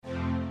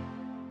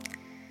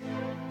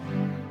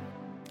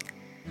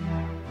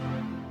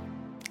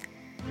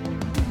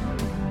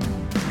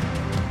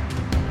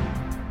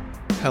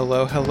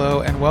Hello,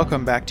 hello, and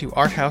welcome back to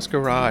Art House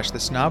Garage, the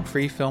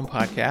snob-free film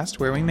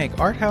podcast where we make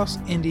art house,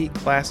 indie,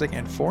 classic,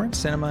 and foreign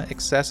cinema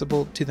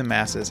accessible to the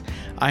masses.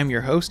 I'm your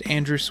host,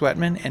 Andrew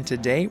Sweatman, and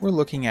today we're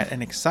looking at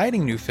an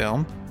exciting new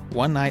film,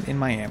 One Night in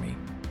Miami.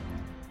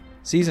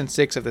 Season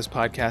 6 of this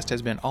podcast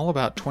has been all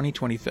about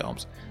 2020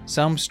 films,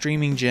 some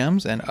streaming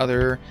gems and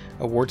other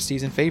award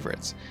season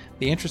favorites.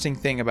 The interesting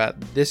thing about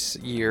this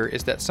year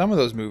is that some of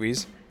those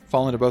movies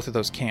fall into both of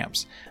those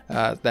camps.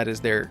 That is,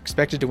 they're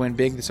expected to win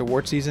big this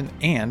award season,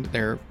 and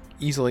they're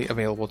easily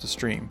available to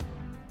stream.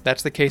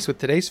 That's the case with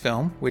today's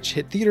film, which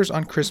hit theaters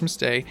on Christmas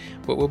Day,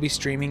 but will be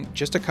streaming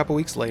just a couple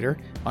weeks later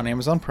on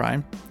Amazon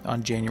Prime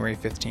on January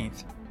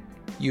 15th.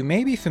 You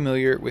may be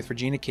familiar with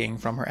Regina King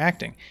from her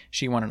acting.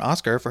 She won an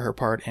Oscar for her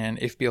part in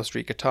If Beale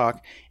Street Could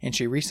Talk, and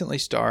she recently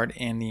starred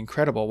in the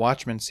incredible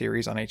Watchmen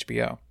series on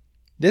HBO.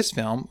 This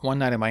film, One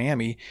Night in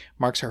Miami,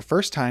 marks her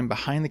first time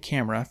behind the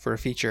camera for a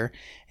feature,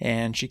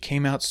 and she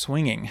came out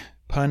swinging,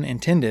 pun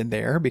intended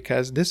there,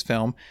 because this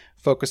film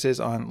focuses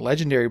on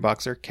legendary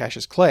boxer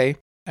Cassius Clay,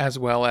 as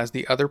well as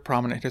the other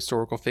prominent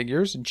historical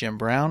figures Jim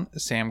Brown,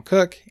 Sam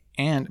Cooke,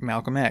 and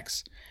Malcolm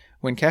X.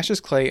 When Cassius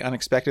Clay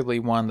unexpectedly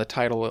won the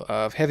title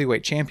of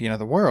heavyweight champion of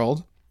the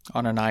world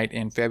on a night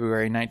in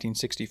February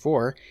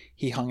 1964,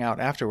 he hung out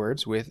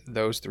afterwards with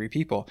those three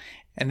people.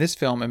 And this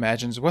film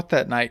imagines what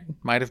that night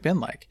might have been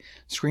like.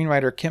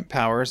 Screenwriter Kemp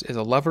Powers is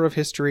a lover of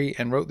history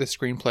and wrote this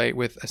screenplay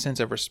with a sense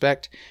of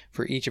respect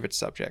for each of its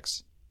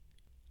subjects.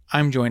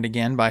 I'm joined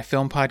again by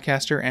film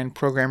podcaster and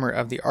programmer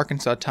of the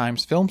Arkansas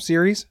Times film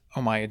series,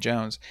 Omaya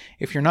Jones.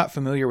 If you're not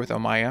familiar with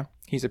Omaya,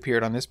 he's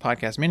appeared on this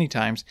podcast many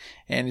times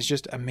and is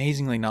just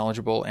amazingly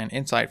knowledgeable and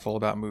insightful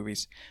about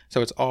movies,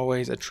 so it's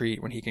always a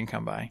treat when he can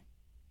come by.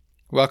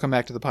 Welcome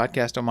back to the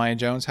podcast, Omaya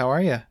Jones. How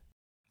are you?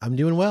 I'm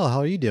doing well. How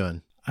are you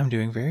doing? I'm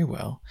doing very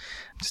well.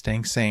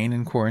 Staying sane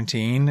in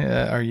quarantine.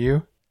 Are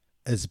you?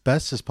 As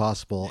best as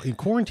possible. In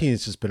quarantine,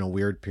 it's just been a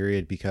weird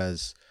period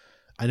because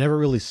I never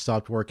really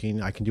stopped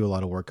working. I can do a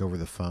lot of work over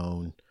the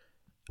phone.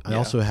 I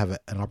also have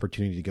an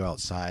opportunity to go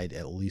outside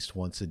at least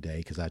once a day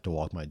because I have to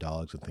walk my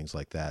dogs and things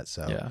like that.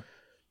 So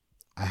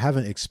I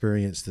haven't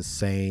experienced the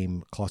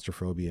same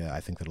claustrophobia I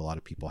think that a lot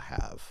of people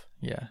have.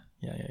 Yeah,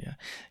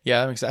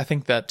 I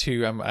think that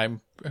too.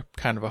 I'm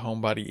kind of a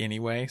homebody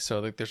anyway, so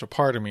like there's a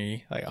part of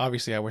me, like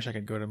obviously I wish I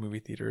could go to movie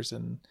theaters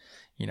and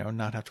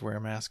not have to wear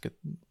a mask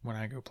when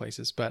I go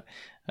places, but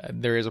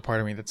there is a part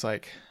of me that's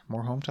like,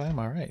 more home time,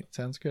 all right,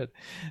 sounds good.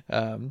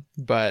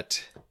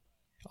 But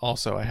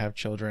also I have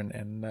children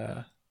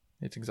and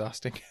it's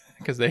exhausting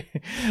because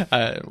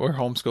we're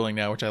homeschooling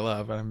now, which I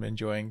love and I'm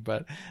enjoying,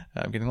 but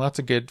I'm getting lots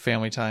of good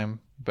family time,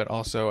 but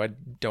also I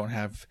don't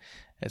have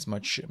as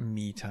much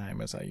me time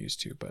as I used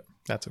to, but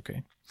that's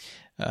okay.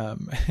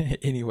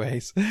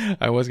 Anyways,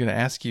 I was going to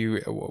ask you,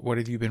 what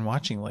have you been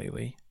watching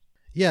lately?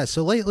 Yeah,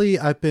 so lately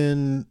I've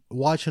been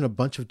watching a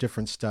bunch of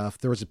different stuff.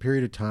 There was a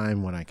period of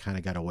time when I kind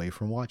of got away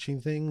from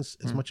watching things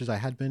as much as I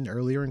had been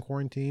earlier in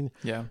quarantine.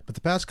 Yeah. But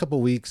the past couple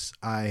of weeks,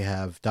 I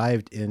have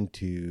dived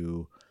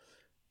into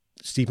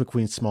Steve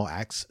McQueen's Small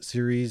Axe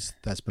series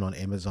that's been on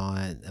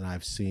Amazon, and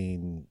I've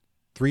seen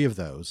 3 of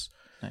those.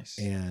 Nice.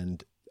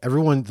 And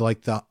everyone,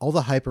 like all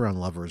the hype around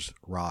Lovers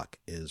Rock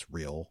is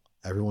real.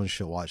 Everyone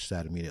should watch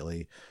that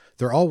immediately.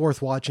 They're all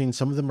worth watching.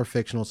 Some of them are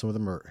fictional. Some of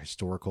them are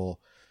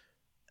historical.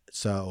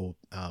 So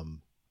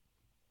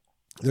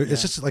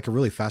it's just like a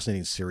really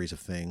fascinating series of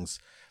things.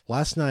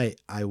 Last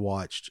night I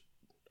watched,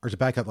 or to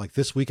back up, like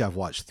this week I've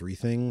watched 3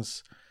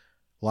 things.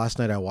 Last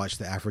night I watched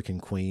The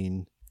African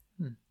Queen,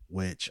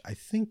 which I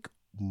think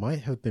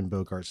might have been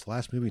Bogart's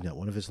last movie, not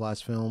one of his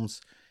last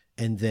films.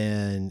 And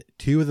then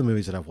 2 of the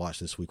movies that I've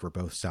watched this week were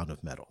both Sound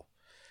of Metal.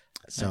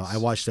 So nice. I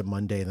watched it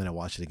Monday and then I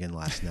watched it again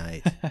last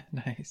night.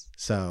 Nice.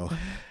 So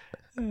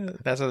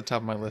that's at the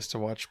top of my list to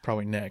watch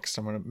probably next.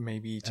 I'm going to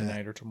maybe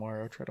tonight or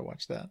tomorrow try to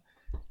watch that.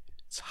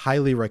 It's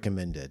highly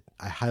recommended.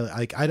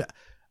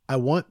 I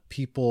want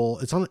people,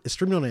 it's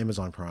streaming on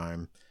Amazon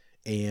Prime,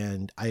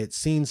 and I had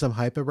seen some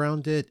hype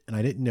around it and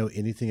I didn't know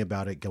anything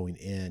about it going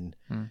in,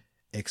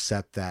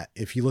 except that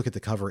if you look at the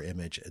cover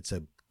image, it's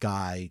a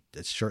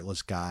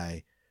shirtless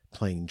guy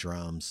playing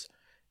drums.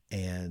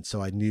 And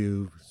so I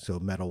knew,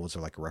 metal was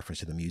like a reference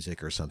to the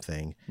music or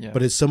something,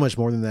 but it's so much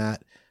more than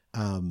that.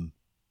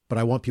 But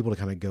I want people to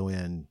kind of go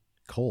in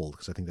cold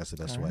because I think that's the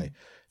best way.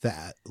 The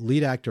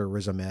lead actor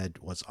Riz Ahmed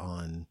was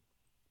on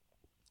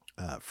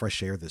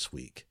Fresh Air this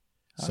week.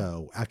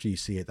 So after you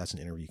see it, that's an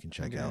interview you can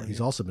check out.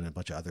 He's also been in a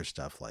bunch of other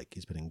stuff. Like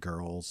he's been in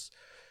Girls.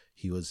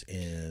 He was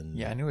in.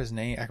 Yeah, I knew his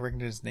name. I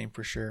recognized his name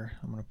for sure.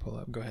 I'm going to pull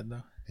up. Go ahead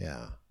though.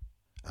 Yeah.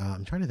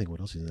 I'm trying to think what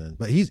else he's in,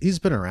 but he's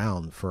been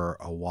around for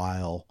a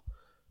while.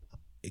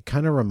 It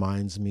kind of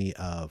reminds me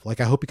of,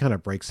 like, I hope he kind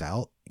of breaks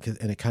out,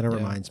 and it kind of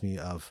reminds me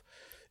of,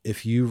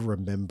 if you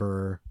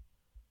remember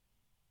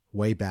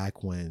way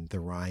back when the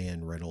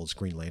Ryan Reynolds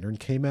Green Lantern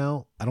came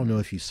out. I don't know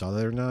if you saw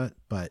that or not,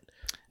 but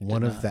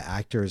one of the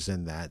actors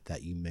in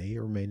that you may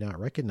or may not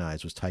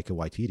recognize was Taika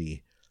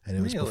Waititi, and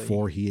it was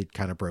before he had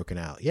kind of broken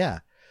out. Yeah.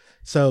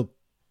 So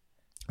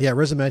yeah,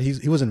 Riz Ahmed,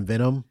 he was in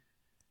Venom,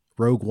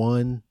 Rogue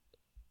One.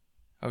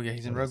 Oh yeah,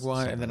 he's in Rogue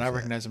One, and then I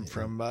recognize him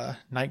from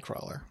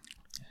Nightcrawler.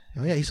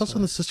 Oh yeah, he's also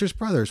in the Sisters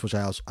Brothers, which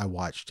I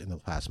watched in the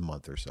past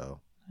month or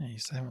so.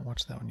 Nice. I haven't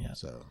watched that one yet.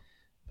 So,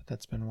 but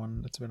that's been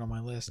one that's been on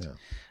my list.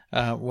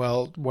 Yeah.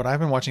 Well, what I've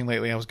been watching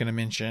lately, I was going to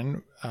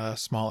mention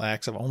Small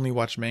Axe. I've only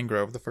watched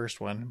Mangrove, the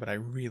first one, but I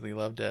really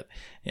loved it,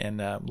 and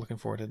looking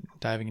forward to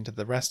diving into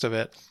the rest of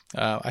it.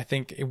 I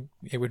think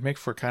it would make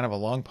for kind of a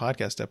long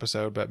podcast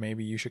episode, but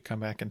maybe you should come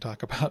back and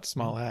talk about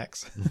Small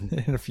Axe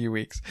in a few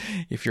weeks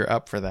if you're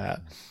up for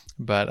that.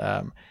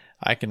 But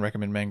I can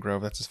recommend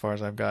Mangrove. That's as far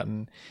as I've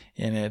gotten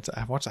in it.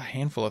 I've watched a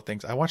handful of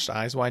things. I watched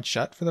Eyes Wide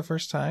Shut for the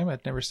first time.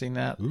 I'd never seen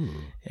that. Ooh.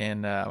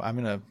 And I'm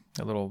in a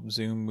little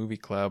Zoom movie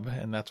club,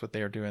 and that's what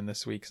they are doing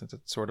this week since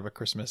it's sort of a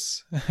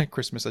Christmas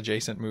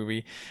adjacent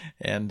movie.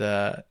 And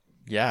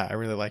yeah, I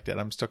really liked it.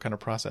 I'm still kind of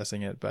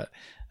processing it, but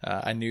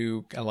I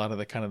knew a lot of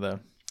the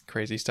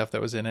crazy stuff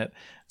that was in it.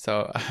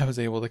 So I was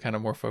able to kind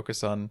of more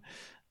focus on,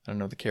 I don't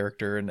know, the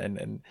character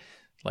and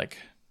like,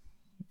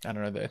 I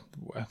don't know, the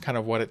kind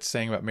of what it's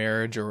saying about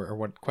marriage or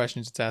what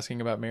questions it's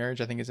asking about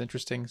marriage. I think is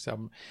interesting. So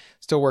I'm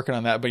still working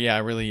on that. But yeah, I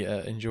really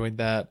enjoyed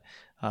that.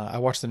 I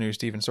watched the new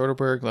Steven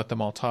Soderbergh, Let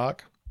Them All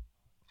Talk,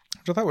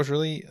 which I thought was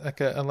really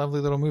like a lovely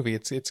little movie.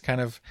 It's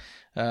kind of,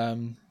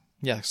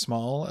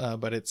 small,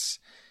 but it's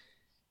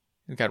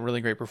got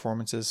really great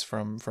performances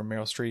from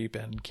Meryl Streep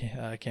and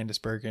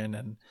Candice Bergen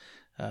and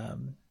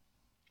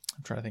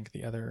I'm trying to think of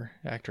the other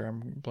actor.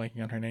 I'm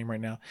blanking on her name right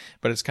now,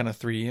 but it's kind of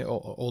three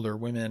older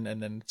women,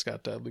 and then it's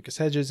got Lucas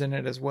Hedges in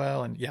it as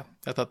well. And yeah,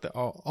 I thought that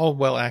all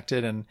well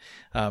acted and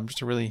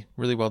just a really,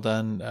 really well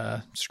done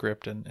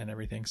script and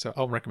everything. So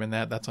I'll recommend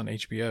that. That's on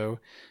HBO.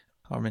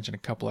 I'll mention a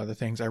couple other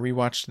things. I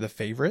rewatched The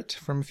Favorite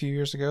from a few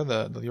years ago,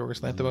 the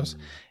Yorgos Lanthimos,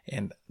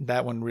 and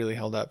that one really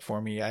held up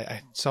for me.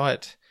 I saw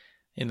it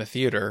in the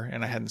theater,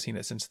 and I hadn't seen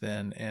it since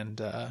then,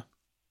 and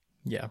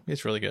yeah,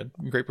 it's really good.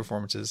 Great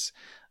performances.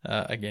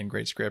 Again,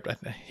 great script.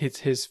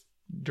 His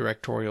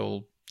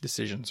directorial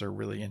decisions are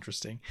really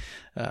interesting.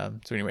 So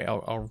anyway,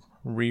 I'll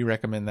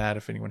re-recommend that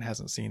if anyone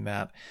hasn't seen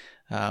that.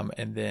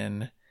 And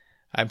then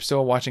I'm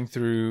still watching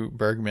through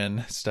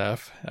Bergman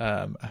stuff.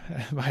 I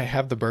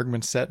have the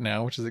Bergman set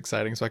now, which is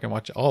exciting, so I can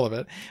watch all of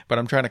it. But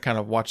I'm trying to kind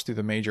of watch through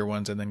the major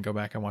ones and then go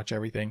back and watch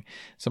everything.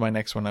 So my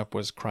next one up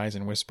was Cries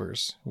and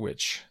Whispers,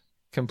 which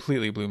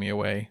completely blew me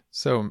away.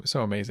 So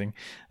amazing.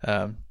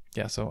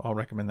 Yeah, so I'll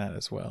recommend that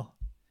as well.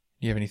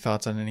 Do you have any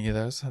thoughts on any of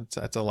those?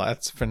 That's a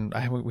lot.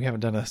 We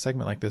haven't done a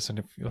segment like this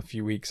in a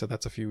few weeks, so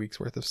that's a few weeks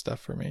worth of stuff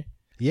for me.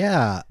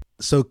 Yeah.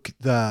 So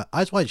the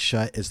Eyes Wide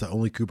Shut is the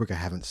only Kubrick I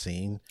haven't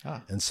seen.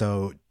 And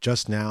so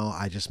just now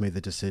I just made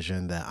the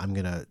decision that I'm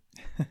going to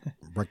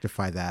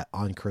rectify that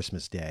on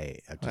Christmas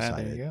Day. I've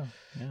decided. There you go.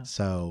 Yeah.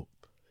 So,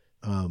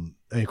 and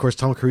of course,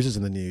 Tom Cruise is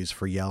in the news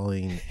for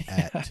yelling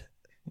at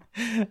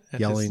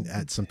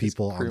some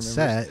people on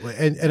set,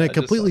 and it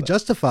completely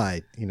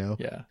justified,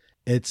 Yeah.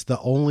 It's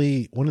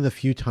one of the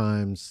few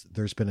times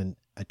there's been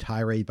a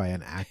tirade by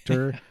an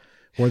actor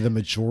where the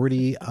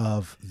majority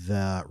of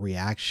the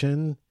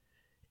reaction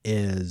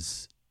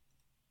is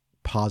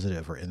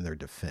positive or in their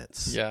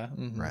defense. Yeah.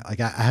 Mm-hmm. Right.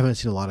 Like I haven't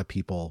seen a lot of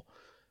people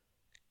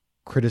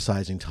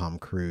criticizing Tom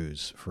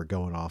Cruise for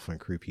going off on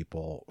crew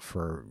people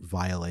for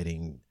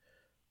violating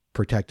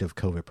protective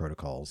COVID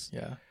protocols.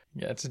 Yeah.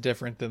 Yeah, it's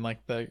different than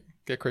like the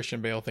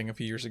Christian Bale thing a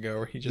few years ago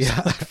where he just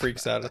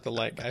freaks out at the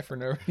light guy for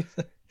no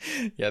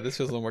reason. Yeah, this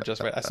feels a little more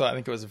justified. I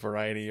think it was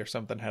Variety or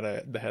something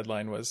the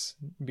headline was,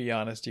 "Be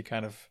honest, you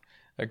kind of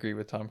agree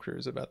with Tom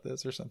Cruise about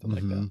this," or something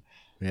like that.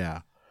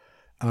 Yeah.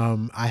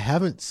 I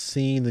haven't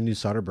seen the new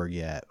Soderbergh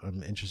yet.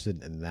 I'm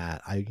interested in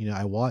that.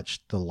 I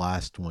watched the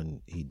last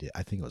one he did.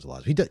 I think it was the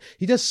last.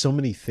 He does so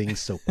many things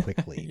so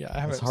quickly. Yeah,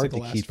 I haven't it's hard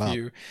seen to the keep last up.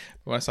 few.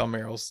 But when I saw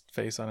Meryl's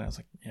face on it, I was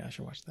like, yeah, I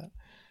should watch that.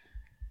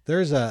 There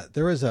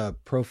was a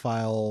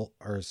profile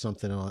or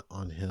something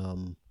on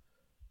him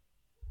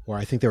where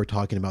I think they were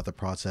talking about the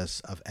process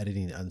of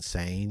editing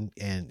Unsane.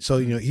 And so,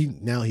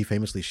 he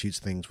famously shoots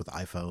things with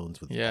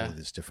iPhones with all of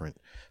these different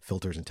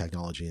filters and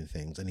technology and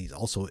things. And he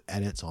also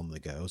edits on the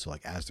go. So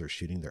like as they're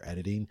shooting, they're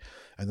editing.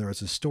 And there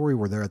was a story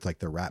where they're at like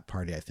the wrap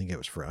party. I think it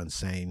was for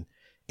Unsane.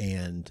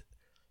 And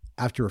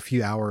after a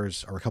few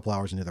hours or a couple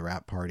hours into the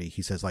wrap party,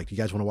 he says like, "Do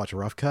you guys want to watch a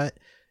rough cut?"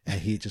 And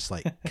he just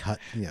like cut,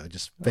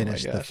 just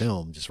finished the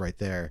film just right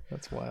there.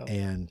 That's wild.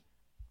 And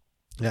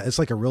yeah, it's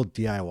like a real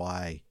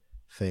DIY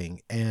thing.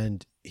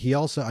 And he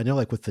also, I know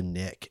like with the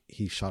Nick,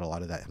 he shot a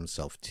lot of that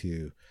himself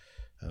too.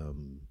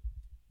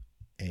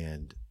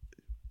 And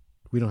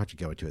we don't have to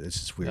go into it. It's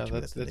just weird.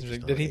 Yeah, that's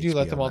interesting. Did he do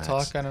Let Them All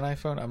Talk on an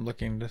iPhone? I'm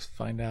looking to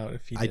find out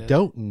if he did. I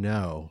don't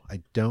know.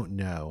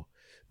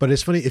 But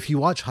it's funny, if you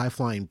watch High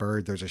Flying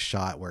Bird, there's a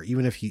shot where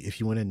even if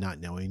you went in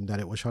not knowing that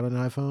it was shot on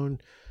an iPhone,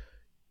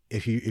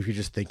 if you're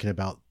just thinking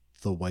about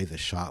the way the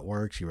shot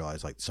works, you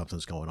realize like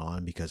something's going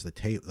on because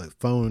the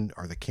phone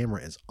or the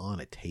camera is on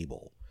a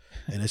table,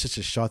 and it's just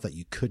a shot that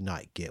you could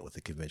not get with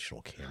a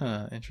conventional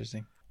camera.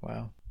 Interesting.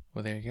 Wow.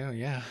 Well, there you go.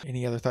 Yeah.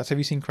 Any other thoughts? Have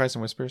you seen Cries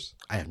and Whispers?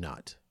 I have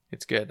not.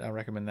 It's good. I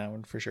recommend that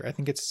one for sure. I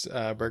think it's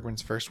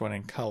Bergman's first one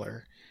in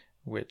color,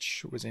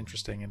 which was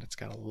interesting, and it's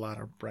got a lot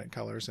of bright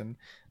colors. And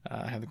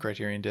I have the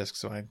Criterion disc,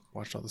 so I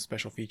watched all the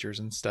special features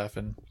and stuff,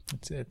 and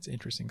it's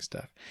interesting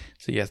stuff.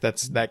 So yes,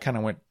 that kind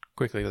of went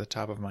quickly to the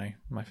top of my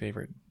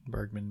favorite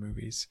Bergman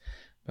movies.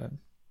 But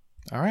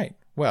all right,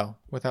 well,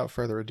 without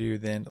further ado,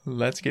 then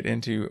let's get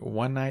into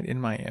One Night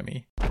in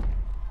Miami.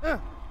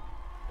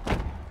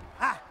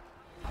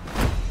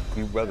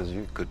 You brothers,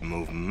 you could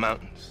move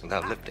mountains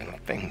without lifting a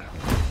finger.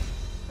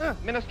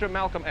 Minister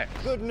Malcolm X.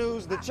 Good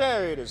news, the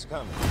chariot is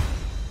coming.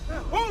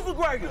 Who's the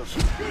greatest?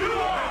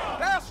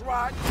 That's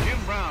right. Jim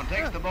Brown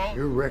takes the ball.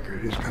 Your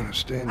record is gonna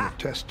stand the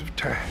test of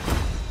time.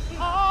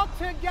 All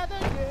together,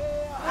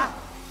 yeah.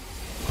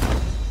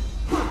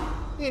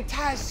 The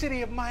entire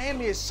city of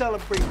Miami is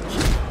celebrating.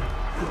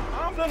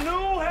 I'm the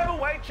new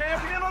heavyweight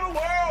champion of the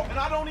world, and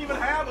I don't even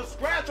have a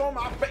scratch on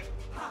my face.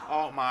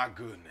 Oh, my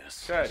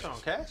goodness. Cash. On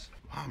Cash?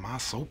 Why am I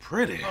so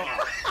pretty?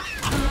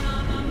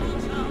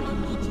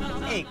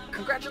 Hey,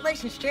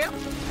 congratulations, champ.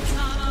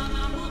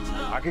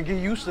 I could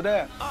get used to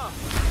that. I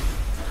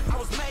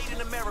was made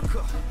in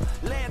America,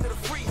 land of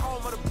the free,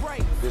 home of the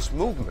brave. This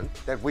movement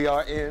that we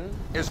are in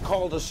is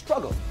called a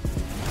struggle.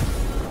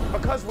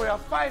 Because we are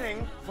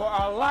fighting for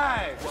our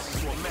lives.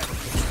 Welcome to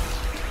America.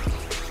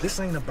 This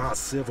ain't about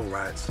civil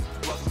rights.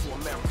 Welcome to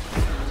America.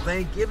 They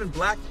ain't giving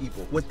black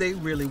people what they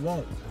really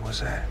want. What's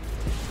that?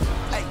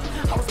 Hey,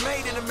 I was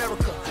made in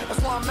America.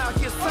 That's why I'm out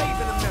here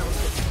saving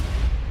America.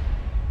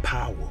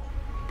 Power.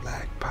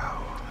 Black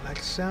power. I like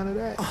the sound of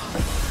that.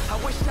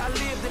 I wish I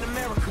lived in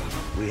America.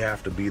 We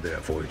have to be there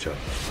for each other.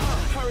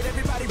 Heard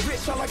everybody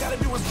rich, all I gotta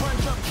do is run,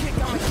 jump, kick,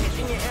 I'm a hit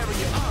in your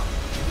area.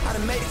 I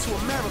done made it to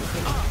America.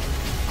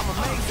 I'm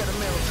amazed at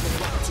America.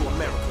 Welcome to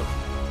America.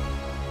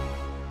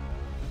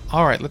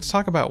 All right, let's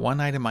talk about One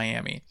Night in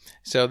Miami.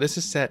 So this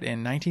is set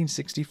in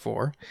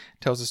 1964,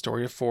 tells the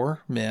story of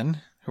four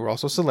men who are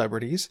also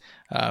celebrities,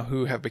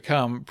 who have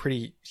become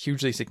pretty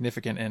hugely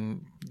significant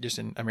in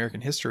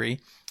American history.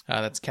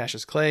 That's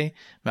Cassius Clay,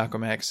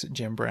 Malcolm X,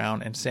 Jim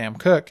Brown, and Sam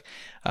Cooke.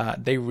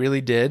 They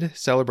really did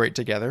celebrate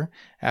together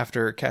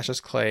after Cassius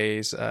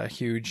Clay's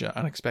huge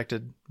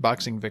unexpected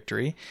boxing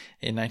victory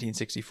in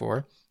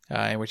 1964,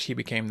 in which he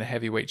became the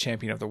heavyweight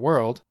champion of the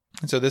world.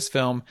 And so this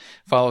film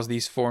follows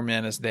these four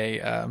men as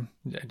they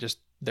just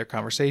their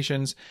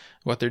conversations,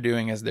 what they're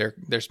doing as they're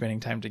spending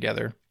time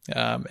together.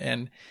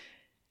 And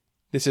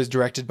this is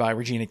directed by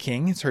Regina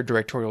King. It's her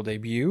directorial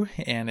debut,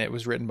 and it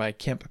was written by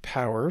Kemp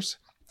Powers,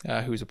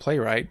 who's a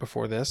playwright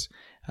before this.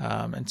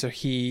 And so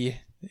he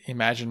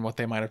imagined what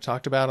they might have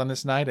talked about on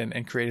this night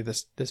and created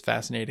this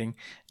fascinating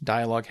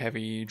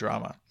dialogue-heavy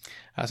drama.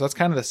 So that's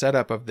kind of the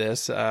setup of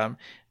this.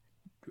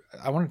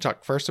 I want to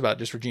talk first about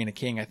just Regina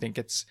King. I think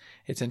it's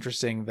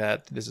interesting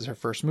that this is her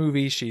first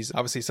movie. She's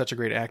obviously such a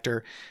great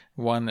actor.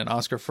 Won an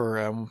Oscar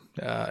for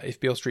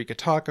If Beale Street Could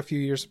Talk a few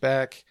years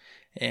back,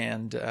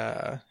 and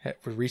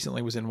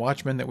recently was in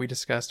Watchmen that we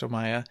discussed,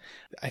 Omaya.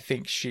 I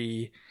think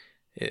she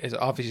is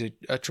obviously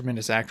a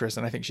tremendous actress,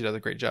 and I think she does a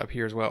great job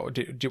here as well.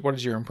 What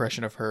is your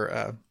impression of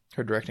her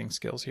directing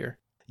skills here?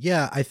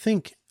 Yeah, I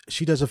think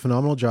she does a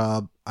phenomenal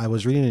job. I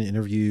was reading an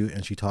interview,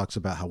 and she talks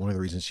about how one of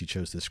the reasons she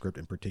chose this script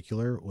in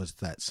particular was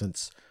that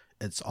since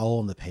it's all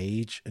on the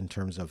page in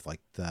terms of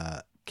like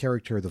the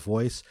character, the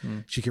voice,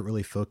 she could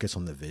really focus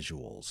on the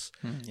visuals.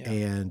 Yeah.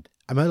 And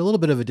I'm at a little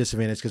bit of a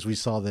disadvantage because we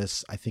saw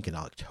this, I think, in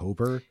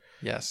October.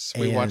 Yes,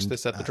 we watched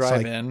this at the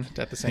drive-in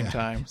at the same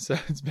time, so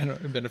it's been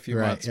a few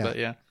months, but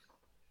yeah.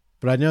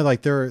 But I know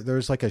like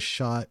there's like a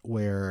shot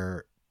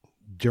where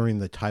during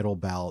the title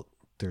bout,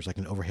 there's like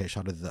an overhead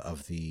shot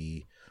of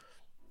the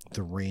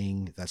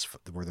ring that's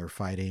where they're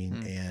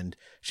fighting, and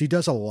she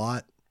does a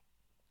lot.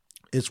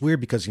 It's weird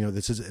because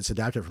it's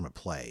adapted from a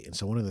play, and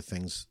so one of the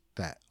things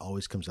that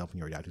always comes up when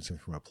you're adapting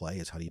something from a play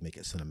is how do you make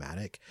it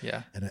cinematic.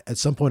 Yeah. And at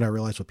some point I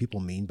realized what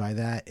people mean by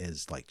that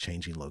is like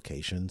changing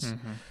locations.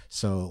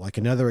 So like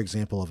another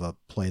example of a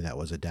play that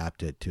was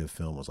adapted to a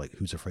film was like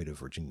Who's Afraid of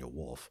Virginia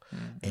Woolf.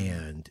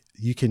 And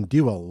you can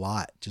do a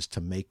lot just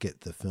to make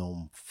the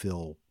film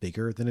feel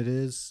bigger than it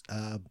is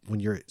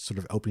when you're sort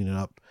of opening it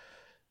up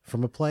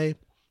from a play.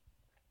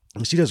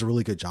 And she does a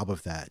really good job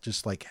of that,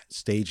 just like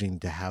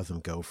staging to have them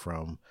go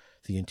from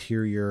the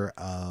interior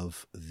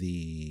of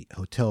the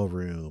hotel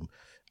room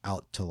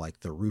out to like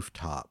the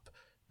rooftop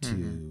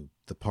to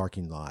the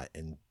parking lot,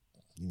 and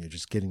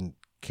just getting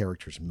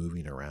characters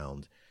moving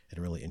around in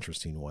really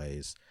interesting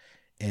ways.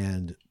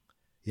 And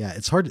yeah,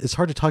 it's hard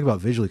to talk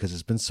about visually because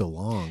it's been so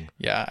long.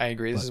 Yeah, I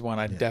agree. This is one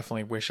I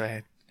definitely wish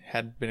I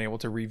had been able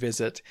to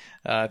revisit.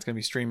 It's going to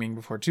be streaming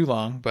before too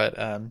long, but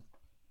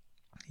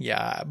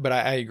yeah, but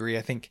I agree.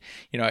 I think,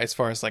 as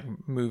far as like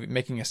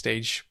making a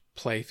stage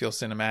play feel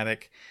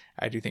cinematic,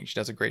 I do think she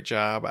does a great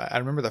job. I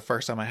remember the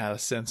first time I had a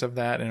sense of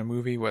that in a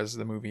movie was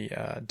the movie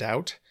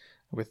Doubt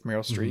with Meryl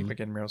Streep,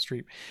 again, Meryl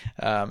Streep,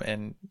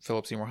 and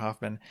Philip Seymour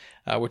Hoffman,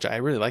 which I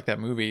really like that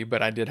movie,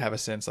 but I did have a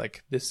sense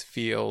like this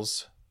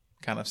feels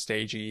kind of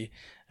stagey,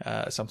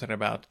 something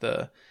about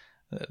the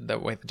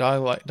way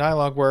the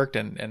dialogue worked,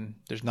 and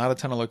there's not a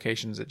ton of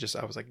locations.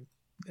 I was like,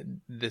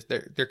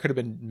 there could have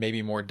been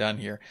maybe more done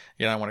here.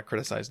 I don't want to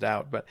criticize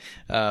Doubt, but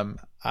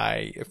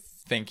I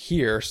think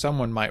here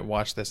someone might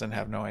watch this and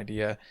have no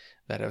idea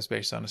that it was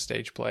based on a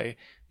stage play,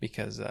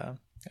 because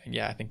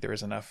I think there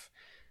is enough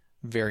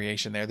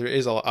variation there. There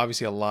is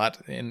obviously a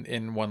lot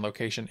in one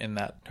location in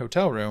that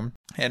hotel room.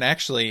 And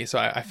actually, so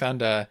I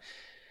found as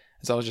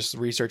I was just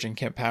researching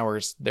Kemp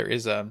Powers, there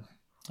is a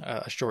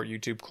short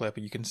YouTube clip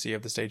you can see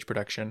of the stage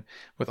production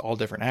with all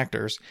different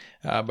actors,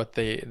 but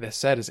the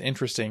set is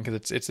interesting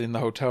because it's in the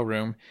hotel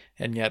room,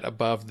 and yet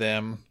above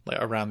them,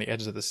 like around the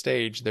edges of the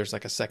stage, there's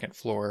like a second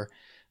floor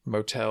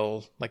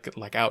motel,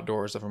 like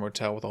outdoors of a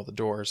motel with all the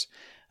doors,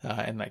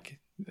 and like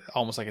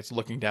almost like it's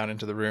looking down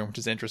into the room, which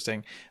is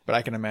interesting. But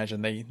I can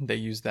imagine they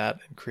use that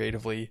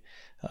creatively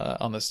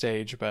on the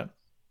stage. But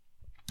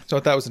so I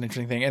thought that was an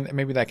interesting thing, and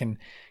maybe that can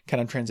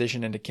kind of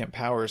transition into Kemp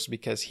Powers,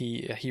 because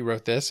he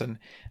wrote this, and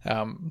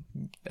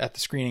at the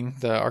screening,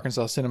 the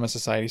Arkansas Cinema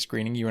Society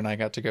screening you and I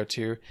got to go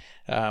to,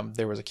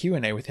 there was a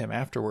Q&A with him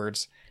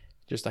afterwards,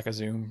 just like a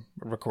Zoom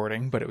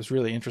recording, but it was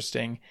really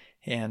interesting.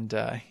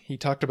 And he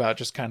talked about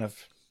just kind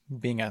of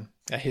being a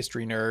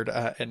history nerd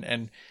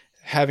and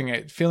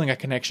feeling a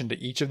connection to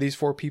each of these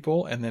four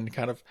people, and then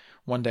kind of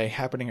one day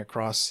happening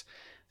across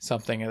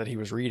something that he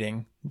was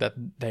reading that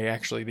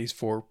these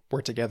four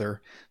were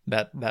together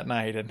that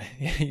night,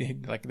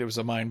 and like there was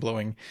a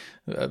mind-blowing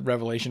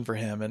revelation for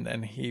him,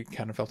 and he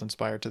kind of felt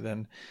inspired to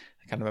then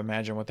kind of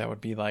imagine what that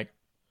would be like.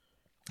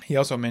 He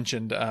also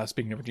mentioned,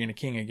 speaking of Regina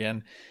King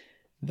again,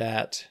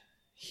 that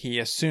he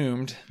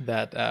assumed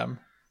that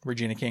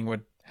Regina King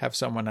would have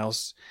someone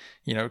else,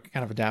 kind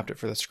of adapt it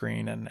for the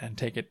screen and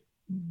take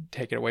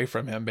it away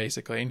from him,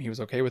 basically, and he was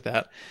okay with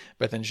that.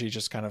 But then she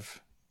just kind of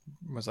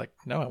was like,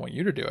 no, I want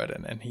you to do it.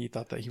 And he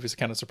thought that, he was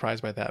kind of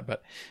surprised by that,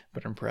 but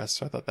impressed.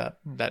 So I thought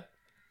that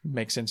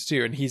makes sense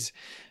too. And he's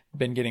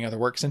been getting other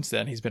work since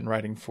then. He's been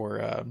writing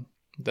for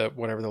the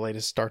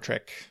latest Star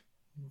Trek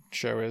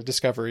show is,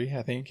 Discovery.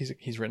 I think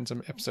he's written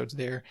some episodes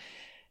there.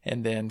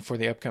 And then for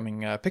the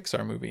upcoming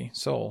Pixar movie,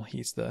 Soul,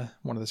 he's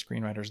one of the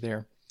screenwriters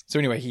there. So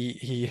anyway,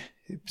 he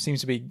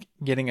seems to be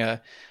getting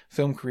a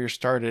film career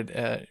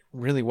started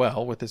really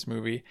well with this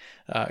movie.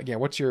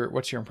 What's your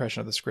impression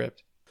of the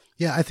script?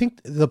 Yeah, I think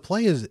the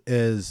play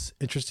is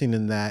interesting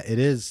in that it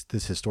is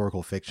this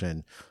historical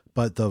fiction,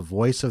 but the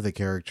voice of the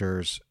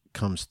characters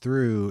comes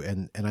through,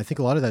 and I think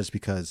a lot of that is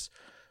because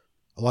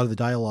a lot of the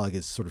dialogue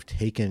is sort of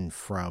taken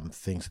from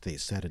things that they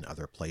said in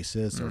other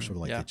places, or sort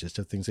of like the gist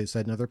of things they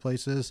said in other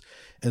places.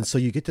 And so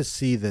you get to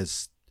see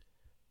this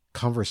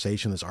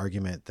conversation, this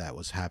argument that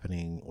was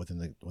happening within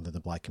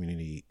the Black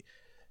community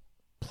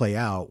play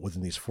out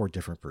within these four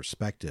different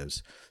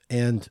perspectives.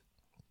 And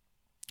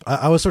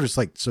I was sort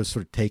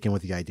of taken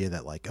with the idea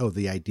that, like, oh,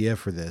 the idea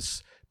for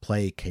this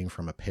play came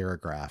from a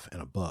paragraph in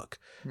a book.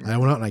 And I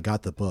went out and I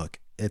got the book.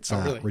 It's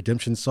really?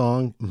 Redemption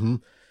Song.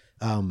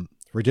 Mm-hmm.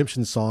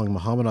 Redemption Song,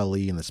 Muhammad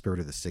Ali in the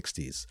Spirit of the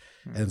 60s.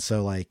 And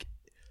so, like,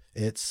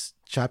 it's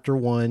chapter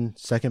 1,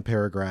 second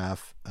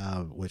paragraph,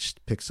 which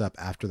picks up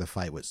after the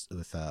fight with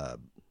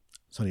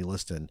Sonny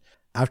Liston.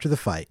 After the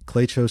fight,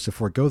 Clay chose to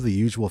forego the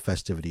usual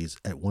festivities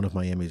at one of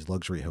Miami's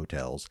luxury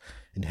hotels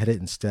and headed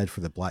instead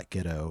for the Black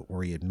Ghetto,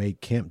 where he had made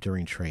camp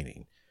during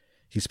training.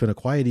 He spent a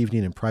quiet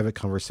evening in private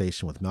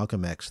conversation with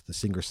Malcolm X, the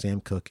singer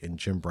Sam Cooke, and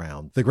Jim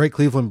Brown, the great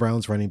Cleveland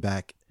Browns running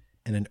back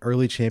and an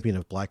early champion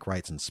of black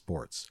rights in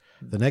sports.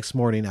 The next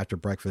morning, after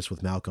breakfast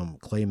with Malcolm,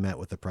 Clay met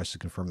with the press to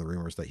confirm the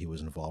rumors that he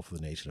was involved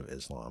with the Nation of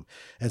Islam.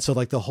 And so,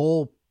 like, the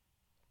whole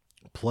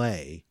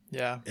play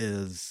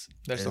is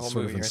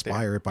sort of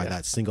inspired by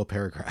that single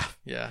paragraph.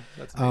 Yeah,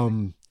 that's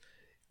amazing.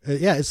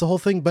 It's the whole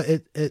thing, but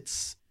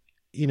it's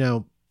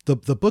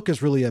the book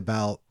is really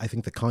about, I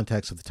think, the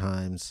context of the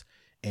times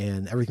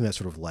and everything that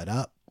sort of led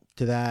up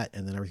to that,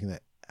 and then everything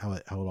that how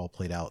it all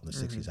played out in the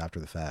 60s after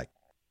the fact.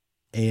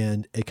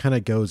 And it kind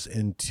of goes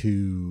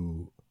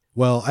into,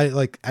 well,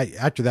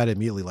 after that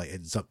immediately, like,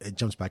 it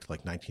jumps back to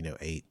like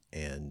 1908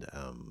 and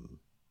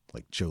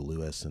like Joe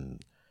Louis,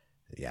 and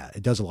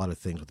it does a lot of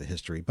things with the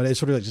history, but it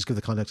sort of like just gives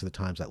the context of the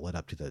times that led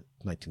up to the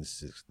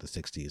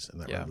 60s and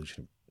that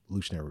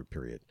revolutionary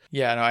period.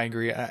 Yeah, no, I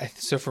agree.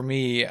 So for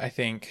me, I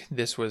think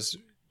this was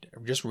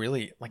just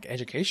really like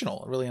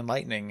educational, really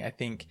enlightening. I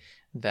think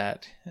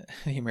that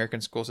the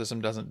American school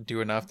system doesn't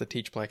do enough to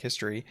teach Black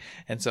history,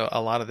 and so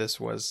a lot of this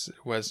was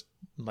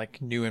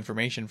like new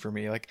information for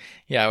me. Like,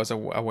 I was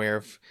aware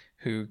of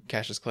who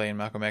Cassius Clay and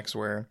Malcolm X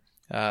were,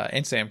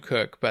 and Sam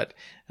Cooke, but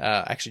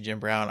actually Jim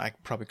Brown, I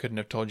probably couldn't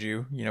have told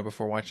you,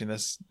 before watching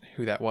this,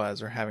 who that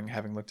was, or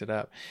having looked it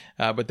up.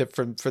 But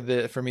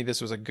for me,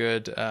 this was a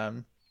good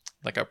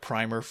like a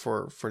primer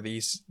for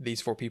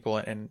these four people,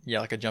 and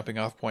like a jumping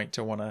off point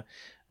to want to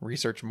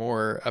research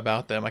more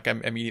about them. Like,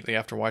 immediately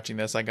after watching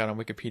this, I got on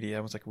Wikipedia. I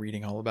was like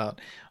reading all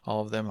about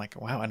all of them. Like,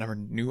 wow, I never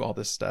knew all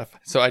this stuff.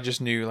 So I just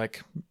knew,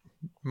 like,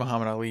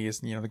 Muhammad Ali is,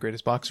 the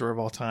greatest boxer of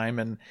all time,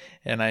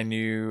 and I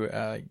knew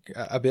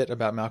a bit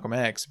about Malcolm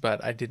X,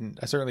 but I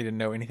certainly didn't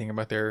know anything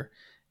about their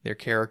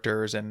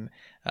characters, and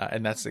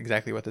that's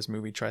exactly what this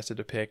movie tries to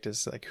depict,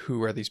 is like,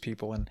 who are these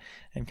people,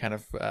 and kind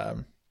of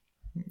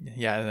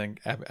yeah, I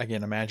think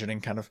again,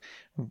 imagining kind of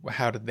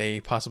how did they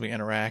possibly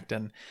interact,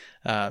 and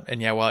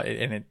yeah, well,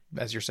 it,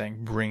 as you're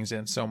saying, brings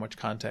in so much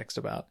context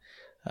about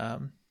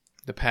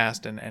the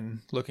past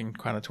and looking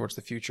kind of towards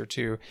the future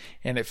too.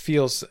 And it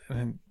feels,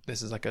 and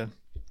this is like an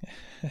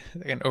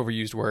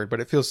overused word, but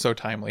it feels so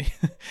timely,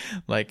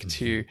 like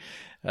to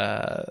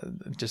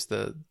just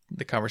the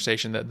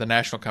conversation, the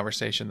national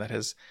conversation that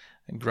has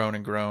grown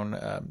and grown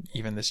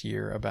even this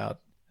year about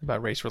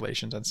race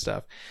relations and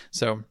stuff.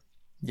 So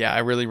yeah, I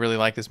really, really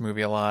like this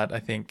movie a lot. I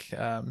think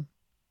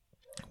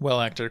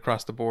well acted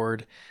across the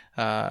board.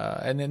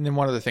 And then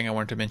one other thing I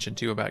wanted to mention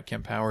too about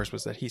Kim Powers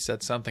was that he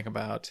said something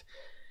about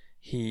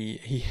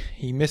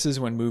he misses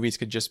when movies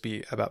could just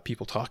be about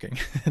people talking.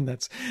 And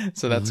that's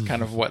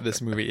kind of what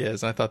this movie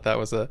is. And I thought that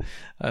was a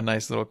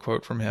nice little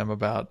quote from him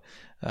about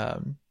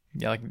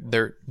like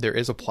there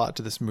is a plot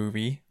to this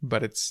movie,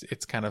 but it's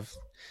kind of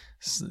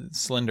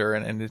slender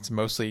and it's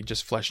mostly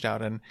just fleshed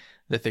out in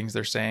the things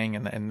they're saying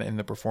and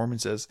the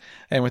performances.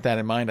 And with that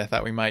in mind, I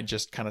thought we might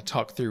just kind of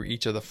talk through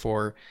each of the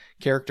 4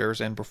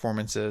 characters and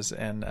performances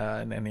and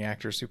the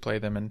actors who play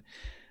them, and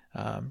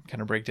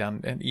kind of break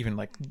down and even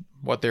like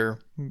what their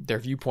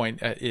viewpoint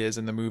is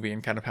in the movie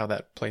and kind of how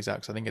that plays out.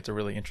 Because I think it's a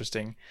really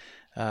interesting,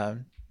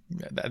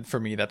 for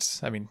me,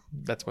 that's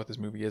what this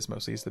movie is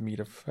mostly, is the meat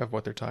of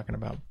what they're talking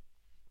about.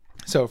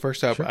 So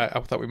first up, sure. I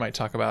thought we might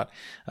talk about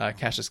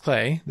Cassius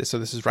Clay. So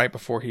this is right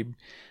before he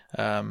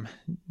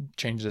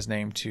changed his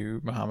name to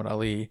Muhammad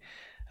Ali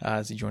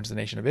as he joins the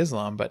Nation of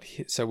Islam. But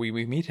so we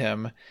meet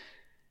him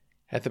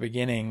at the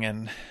beginning,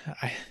 and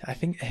I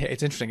think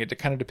it's interesting. It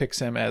kind of depicts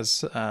him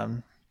as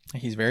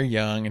he's very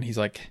young, and he's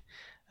like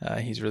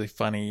he's really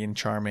funny and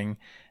charming,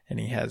 and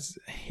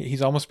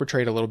he's almost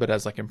portrayed a little bit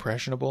as like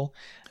impressionable.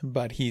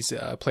 But he's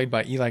played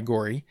by Eli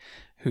Goree,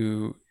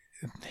 who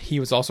he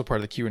was also part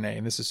of the Q&A,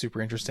 and this is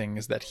super interesting,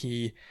 is that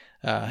he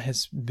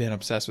has been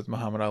obsessed with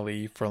Muhammad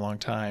Ali for a long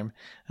time,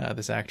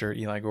 this actor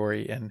Eli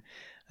Goree,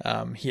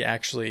 and he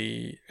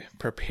actually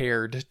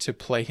prepared to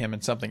play him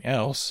in something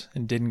else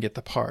and didn't get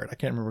the part. I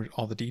can't remember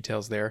all the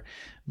details there,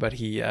 but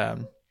he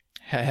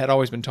had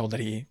always been told that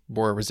he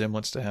bore a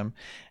resemblance to him,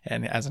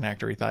 and as an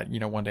actor he thought,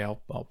 one day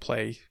I'll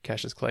play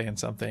Cassius Clay in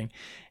something,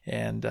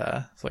 and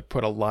like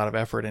put a lot of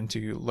effort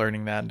into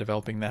learning that and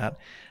developing that.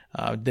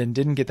 Then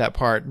didn't get that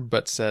part,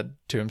 but said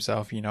to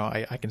himself,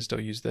 I can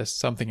still use this.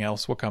 Something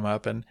else will come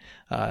up, and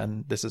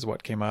this is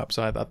what came up.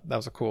 So I thought that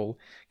was a cool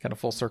kind of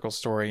full circle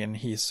story, and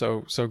he's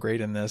so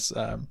great in this.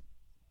 I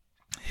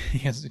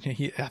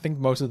think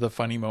most of the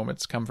funny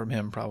moments come from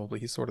him. Probably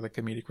he's sort of the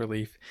comedic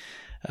relief.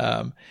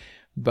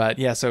 But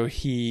yeah, so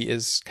he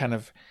is kind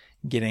of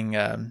getting.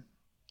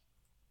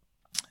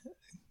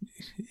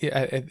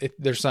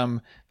 There's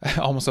some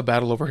almost a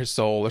battle over his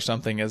soul or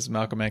something, as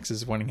Malcolm X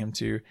is wanting him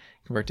to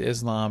convert to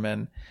Islam,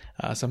 and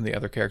some of the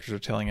other characters are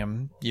telling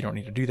him, you don't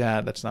need to do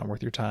that, that's not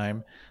worth your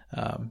time.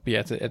 But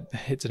yeah,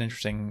 it's an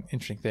interesting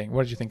thing.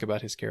 What did you think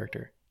about his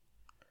character?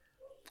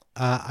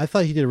 I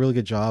thought he did a really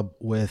good job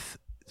with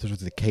sort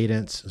of the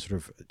cadence, sort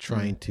of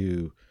trying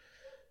to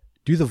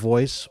do the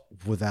voice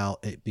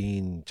without it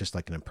being just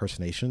like an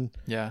impersonation.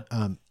 Yeah.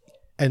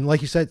 And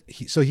like you said,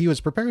 he was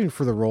preparing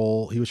for the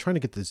role. He was trying to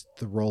get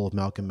the role of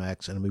Malcolm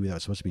X in a movie that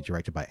was supposed to be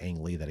directed by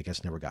Ang Lee that I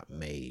guess never got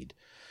made.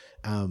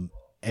 And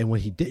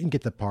when he didn't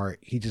get the part,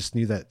 he just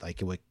knew that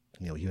like it would,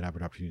 he would have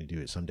an opportunity to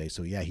do it someday.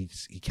 So yeah, he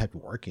kept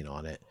working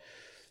on it.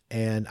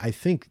 And I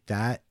think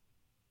that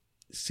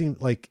seemed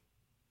like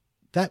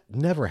that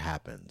never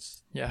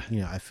happens. Yeah.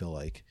 I feel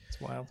like it's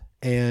wild.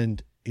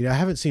 And I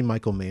haven't seen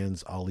Michael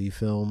Mann's Ali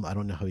film. I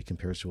don't know how he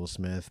compares to Will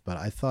Smith, but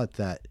I thought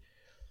that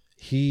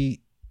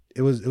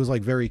it was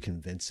like very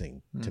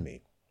convincing to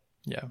me.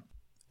 Yeah.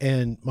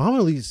 And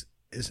Muhammad Ali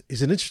is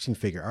an interesting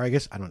figure. Or I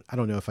guess I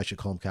don't know if I should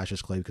call him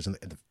Cassius Clay, because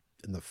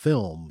in the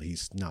film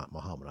he's not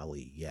Muhammad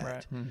Ali yet.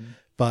 Right. Mm-hmm.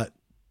 But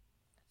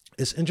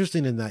it's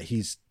interesting in that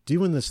he's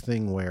doing this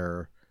thing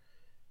where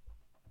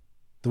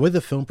the way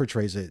the film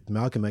portrays it,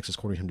 Malcolm X is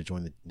courting him to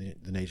join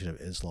the Nation of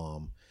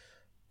Islam,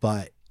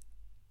 but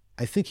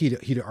I think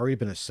he'd already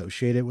been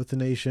associated with the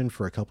Nation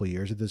for a couple of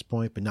years at this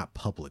point, but not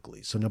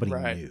publicly. So nobody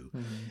knew.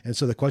 Mm-hmm. And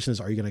so the question is,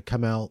 are you going to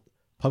come out,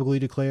 publicly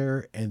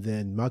declare? And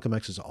then Malcolm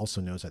X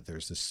also knows that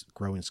there's this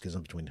growing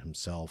schism between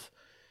himself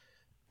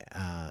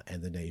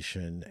and the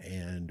Nation,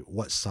 and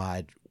what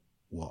side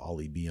will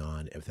Ali be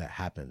on if that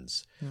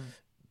happens?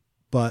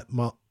 But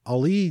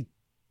Ali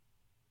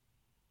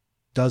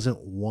doesn't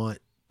want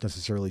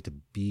necessarily to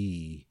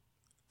be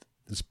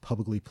this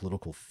publicly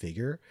political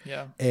figure.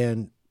 Yeah.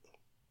 And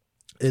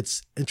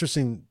it's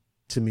interesting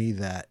to me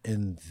that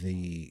in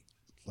the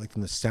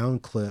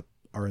sound clip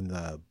or in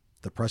the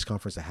press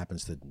conference that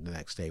happens the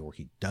next day, where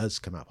he does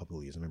come out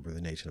publicly as a member of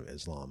the Nation of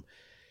Islam,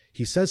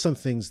 he says some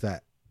things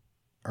that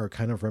are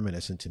kind of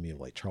reminiscent to me of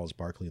like Charles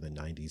Barkley in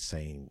the 90s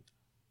saying,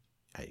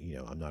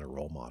 I'm not a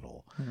role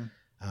model.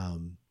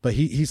 Mm-hmm. But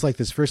he's like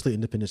this fiercely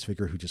independent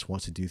figure who just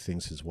wants to do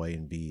things his way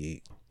and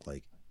be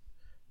like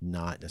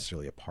not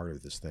necessarily a part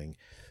of this thing.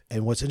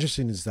 And what's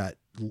interesting is that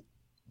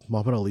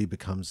Muhammad Ali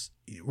becomes,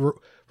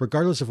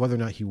 regardless of whether or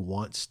not he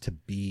wants to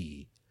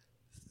be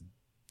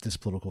this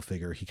political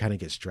figure, he kind of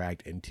gets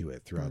dragged into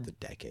it throughout the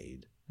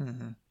decade.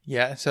 Mm-hmm.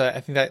 Yeah, so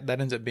I think that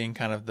ends up being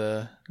kind of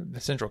the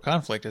central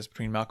conflict is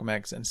between Malcolm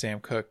X and Sam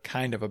Cooke,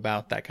 kind of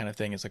about that kind of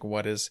thing. It's like,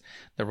 what is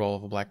the role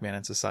of a black man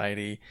in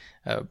society,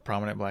 a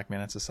prominent black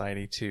man in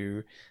society,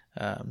 to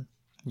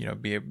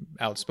be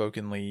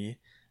outspokenly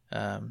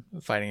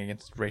fighting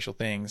against racial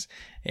things,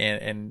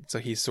 and so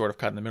he's sort of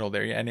caught in the middle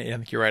there. And I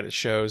think you're right, it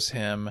shows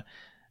him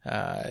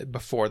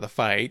before the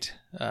fight.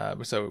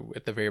 So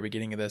at the very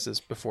beginning of this is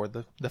before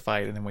the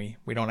fight, and then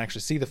we don't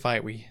actually see the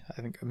fight.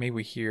 I think maybe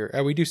we hear,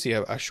 we do see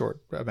a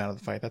short amount of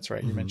the fight. That's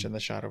right. You mentioned the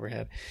shot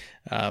overhead.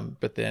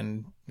 But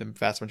then the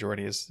vast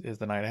majority is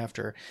the night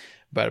after.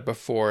 But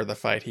before the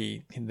fight,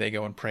 they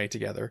go and pray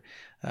together.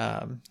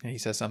 And he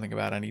says something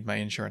about, I need my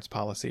insurance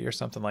policy or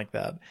something like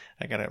that.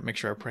 I got to make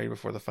sure I pray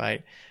before the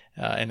fight.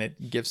 And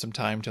it gives some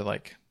time to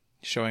like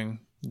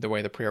showing the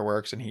way the prayer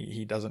works, and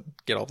he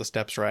doesn't get all the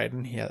steps right,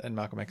 and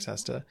Malcolm X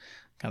has to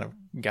kind of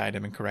guide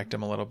him and correct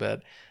him a little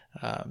bit.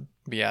 But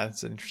yeah,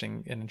 it's an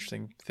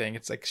interesting thing.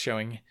 It's like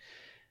showing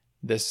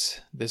this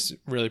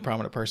really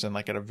prominent person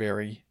like at a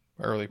very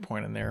early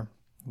point in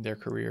their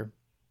career.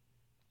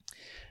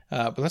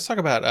 But let's talk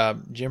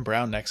about Jim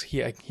Brown next. He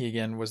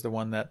again was the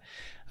one that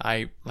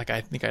I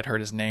think I'd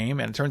heard his name,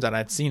 and it turns out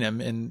I'd seen him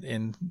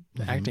in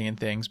acting and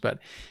things. But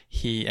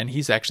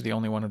he's actually the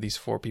only one of these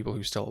four people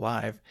who's still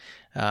alive.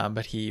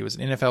 But he was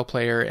an NFL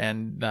player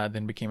and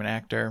then became an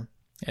actor.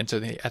 And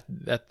so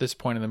at this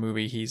point in the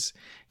movie, he's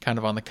kind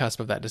of on the cusp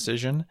of that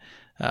decision,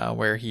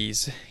 where he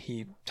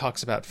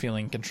talks about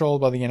feeling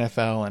controlled by the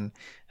NFL and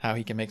how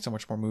he can make so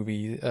much more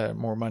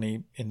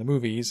money in the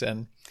movies.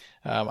 And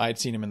I'd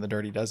seen him in The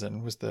Dirty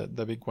Dozen, was the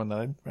big one that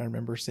I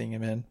remember seeing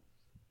him in.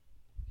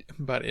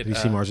 But have you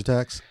seen Mars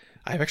Attacks?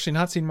 I've actually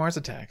not seen Mars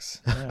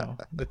Attacks. No,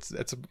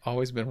 it's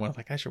always been one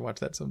like I should watch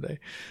that someday.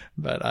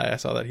 But I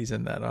saw that he's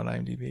in that on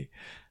IMDb.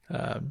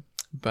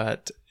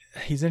 But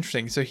he's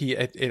interesting. So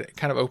it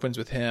kind of opens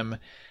with him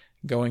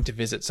going to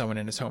visit someone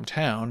in his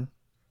hometown,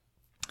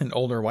 an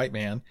older white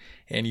man,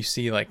 and you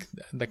see like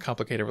the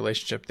complicated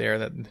relationship there,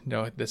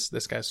 that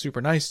this guy's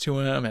super nice to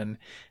him, and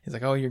he's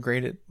like, oh, you're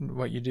great at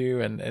what you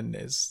do, and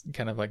is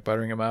kind of like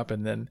buttering him up.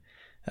 And then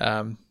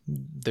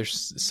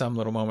there's some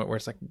little moment where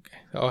it's like,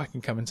 oh, I can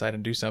come inside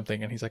and do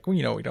something, and he's like, well,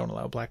 we don't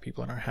allow black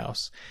people in our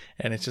house.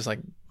 And it's just like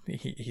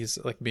he's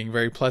like being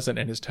very pleasant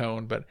in his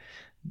tone, but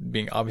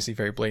being obviously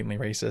very blatantly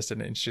racist.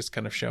 And it's just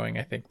kind of showing,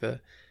 I think,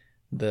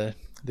 the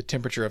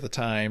temperature of the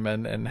time,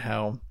 and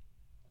how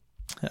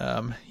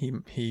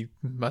he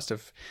must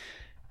have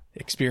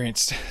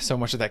experienced so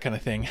much of that kind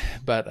of thing.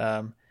 But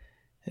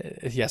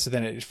yeah, so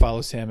then it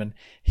follows him,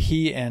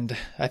 and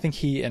I think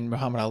he and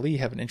Muhammad Ali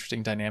have an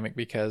interesting dynamic,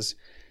 because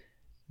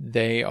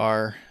they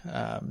are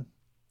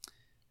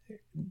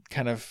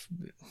kind of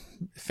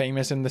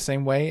famous in the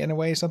same way, in a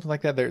way, something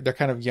like that. They're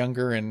kind of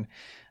younger, and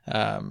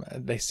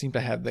they seem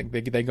to have,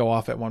 they go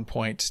off at one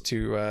point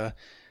to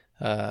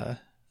a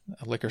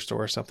liquor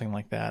store or something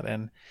like that,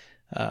 and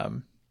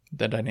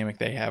the dynamic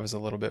they have is a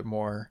little bit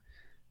more.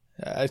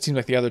 It seems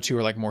like the other two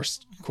are like more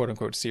quote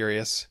unquote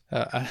serious,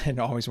 and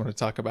I always want to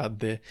talk about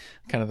the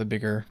kind of the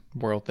bigger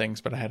world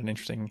things. But I had an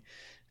interesting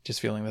just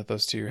feeling that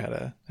those two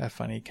had a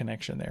funny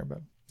connection there.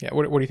 But yeah,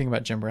 what do you think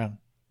about Jim Brown?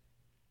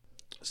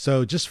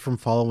 So just from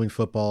following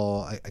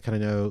football, I kind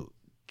of know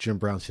Jim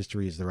Brown's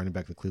history as the running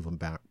back of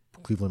the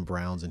Cleveland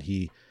Browns, and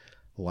he,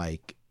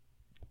 like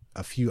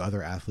a few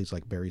other athletes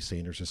like Barry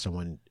Sanders or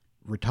someone,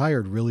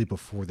 retired really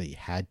before they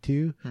had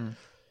to.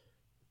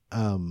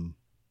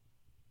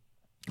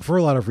 For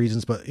a lot of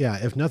reasons, but yeah,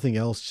 if nothing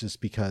else,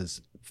 just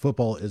because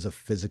football is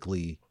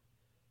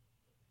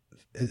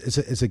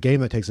it's a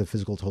game that takes a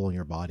physical toll on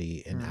your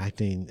body, and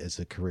acting is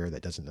a career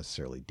that doesn't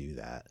necessarily do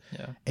that.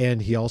 Yeah.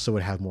 And he also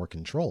would have more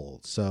control.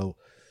 So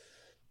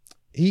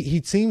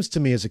he seems to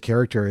me as a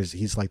character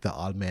he's like the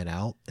odd man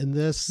out in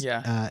this.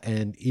 Yeah.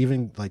 And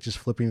even like just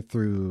flipping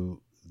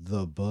through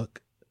the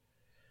book,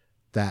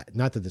 that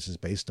not that this is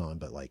based on,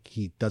 but like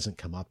he doesn't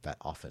come up that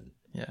often.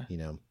 Yeah.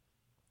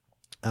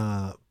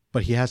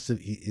 But he has to.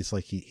 It's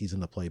like he's in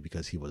the play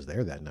because he was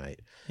there that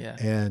night. Yeah.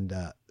 And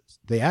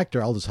the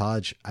actor Aldous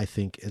Hodge, I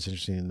think, is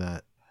interesting in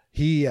that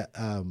he,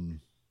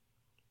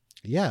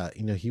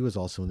 he was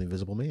also in The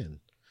Invisible Man.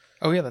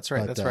 Oh yeah, that's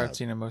right. That's where I've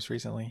seen him most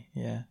recently.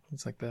 Yeah,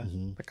 it's like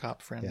the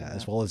cop friend. Yeah,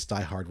 as well as Die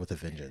Hard with a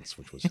Vengeance,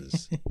 which was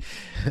his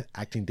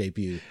acting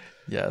debut.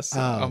 Yes.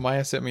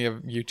 Maya sent me a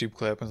YouTube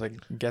clip. I was like,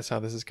 "Guess how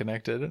this is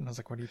connected?" And I was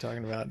like, "What are you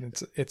talking about?" And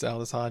it's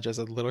Aldous Hodge as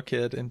a little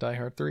kid in Die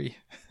Hard 3.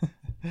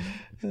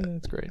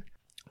 That's great.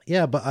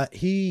 Yeah, but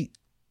he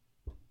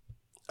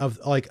of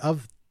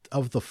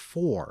the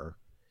four,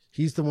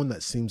 he's the one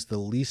that seems the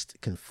least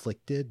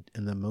conflicted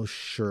and the most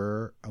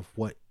sure of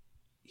what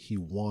he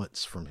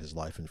wants from his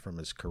life and from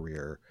his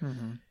career.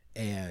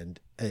 And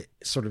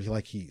sort of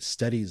like he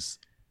studies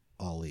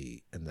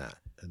Ali in that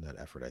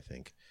effort, I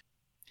think.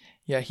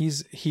 Yeah,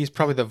 he's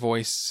probably the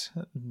voice,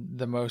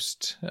 the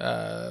most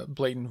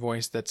blatant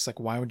voice that's like,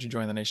 why would you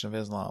join the Nation of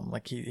Islam?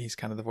 Like he's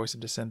kind of the voice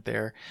of dissent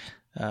there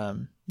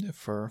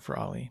for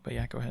Ali. But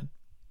yeah, go ahead.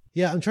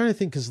 Yeah, I'm trying to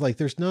think, because like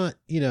there's not,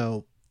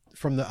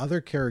 from the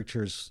other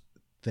characters,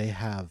 they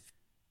have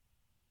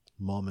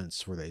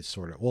moments where they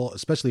sort of, well,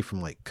 especially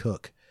from like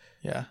Cook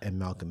and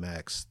Malcolm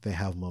X, they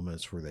have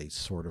moments where they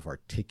sort of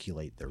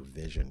articulate their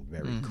vision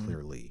very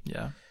clearly.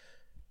 Yeah.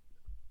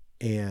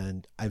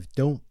 And I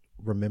don't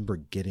remember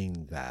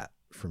getting that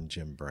from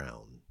Jim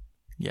Brown.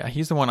 Yeah,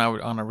 he's the one I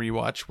would, on a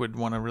rewatch, would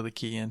want to really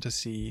key in to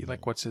see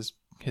like what's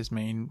his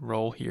main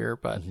role here.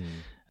 But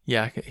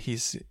yeah,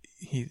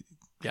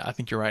 yeah, I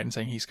think you're right in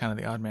saying he's kind of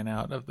the odd man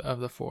out of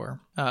the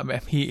four.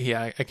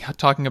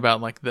 Talking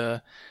about like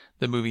the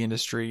movie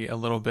industry a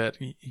little bit,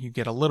 you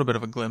get a little bit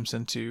of a glimpse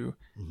into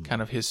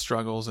kind of his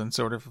struggles and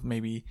sort of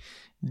maybe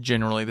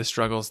generally the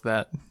struggles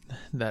that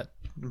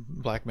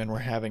black men were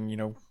having, you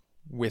know,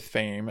 with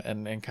fame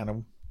and kind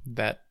of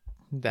that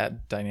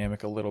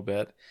dynamic a little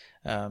bit.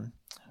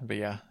 But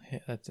yeah,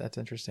 that's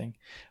interesting.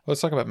 Well,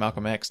 let's talk about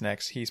Malcolm X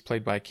next. He's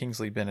played by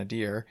Kingsley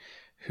Ben-Adir,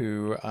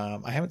 who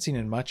I haven't seen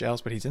in much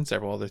else, but he's in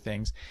several other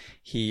things.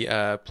 He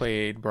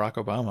played Barack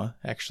Obama,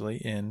 actually,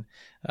 in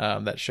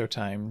that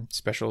Showtime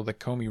special, The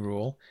Comey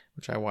Rule,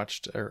 which I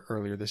watched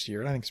earlier this year,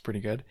 and I think it's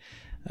pretty good.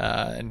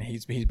 And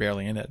he's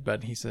barely in it,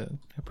 but he's a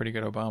pretty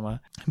good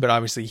Obama. But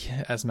obviously,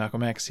 as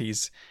Malcolm X,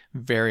 he's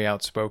very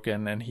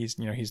outspoken, and he's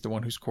the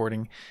one who's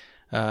courting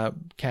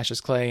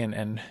Cassius Clay,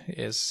 and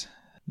is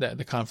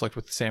the conflict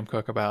with Sam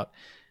Cooke about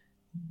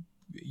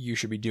you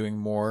should be doing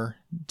more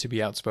to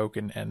be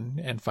outspoken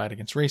and fight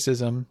against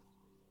racism.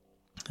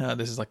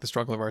 This is like the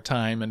struggle of our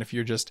time, and if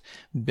you're just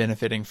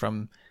benefiting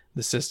from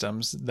the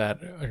systems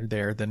that are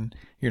there, then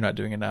you're not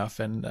doing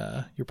enough, and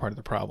you're part of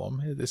the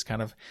problem. This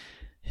kind of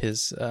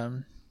his the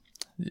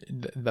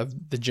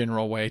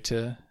general way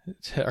to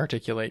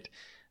articulate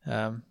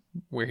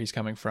where he's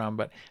coming from.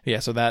 But yeah,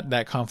 so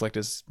that conflict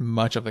is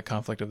much of the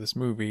conflict of this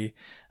movie,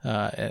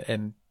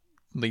 and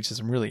leads to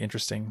some really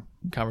interesting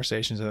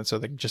conversations. And so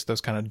just those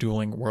kind of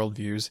dueling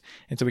worldviews.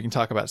 And so we can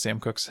talk about Sam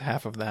Cooke's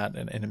half of that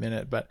in a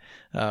minute. But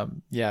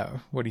yeah,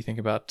 what do you think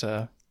about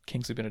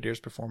Kingsley Ben-Adir's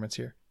performance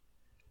here?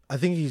 I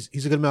think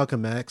he's a good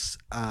Malcolm X.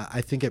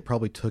 I think it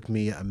probably took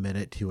me a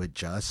minute to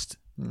adjust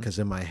because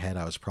in my head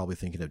I was probably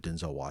thinking of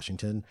Denzel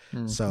Washington.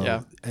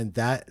 And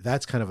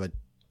that's kind of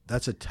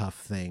that's a tough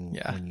thing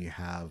when you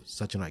have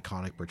such an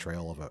iconic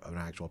portrayal of an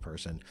actual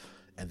person,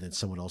 and then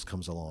someone else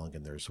comes along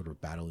and they're sort of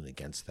battling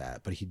against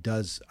that. But he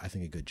does, I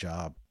think, a good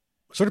job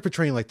sort of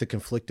portraying like the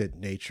conflicted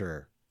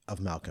nature of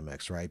Malcolm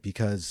X, right?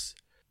 Because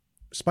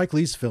Spike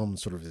Lee's film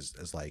sort of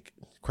is like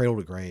cradle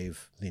to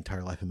grave, the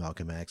entire life of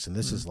Malcolm X. And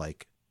this is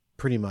like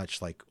pretty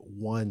much like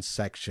one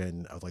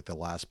section of like the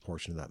last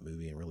portion of that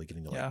movie, and really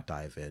getting to like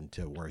dive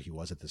into where he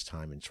was at this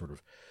time and sort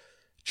of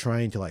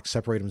trying to like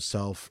separate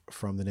himself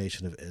from the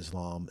Nation of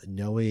Islam,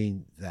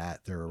 knowing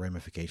that there are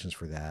ramifications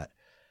for that,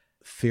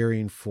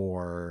 fearing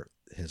for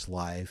his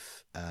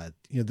life.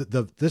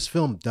 This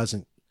film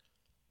doesn't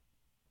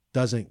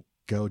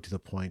go to the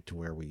point to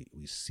where we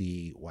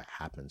see what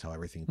happens, how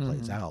everything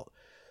plays out,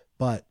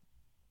 but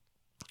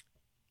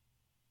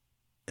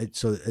it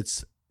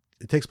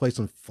takes place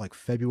on like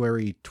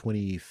February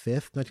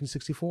 25th,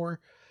 1964,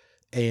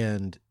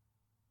 and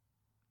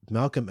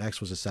Malcolm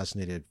X was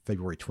assassinated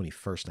February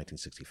 21st,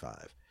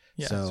 1965.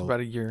 Yeah, so it's about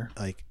a year.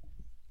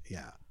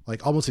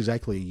 Like almost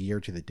exactly a year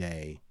to the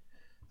day,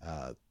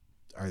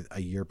 or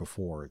a year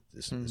before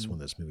this is when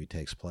this movie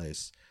takes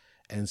place.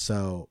 And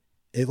so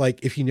it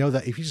like, if you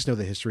just know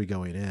the history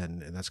going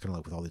in, and that's kind of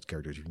like with all these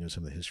characters, if you know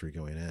some of the history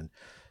going in,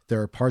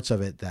 there are parts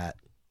of it that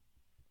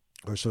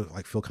are sort of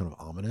like feel kind of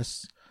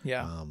ominous.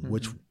 Yeah.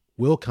 Which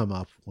will come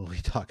up when we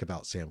talk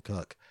about Sam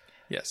Cooke.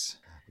 Yes.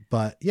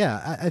 But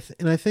yeah,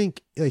 I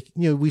think like,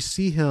 we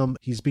see him,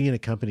 he's being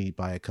accompanied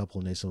by a couple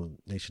of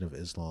Nation of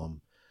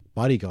Islam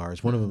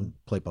bodyguards, one of them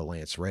played by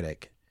Lance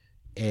Reddick,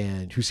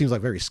 and who seems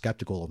like very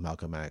skeptical of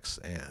Malcolm X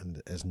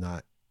and is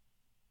not,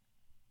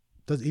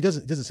 it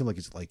doesn't seem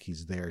like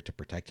he's there to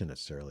protect him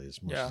necessarily,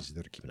 as much as he's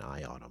there to keep an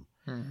eye on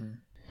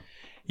him.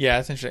 Yeah,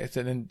 it's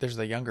interesting. And then there's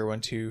the younger one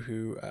too,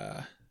 who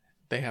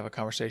they have a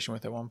conversation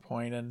with at one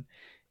point, and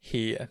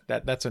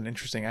that's an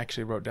interesting. I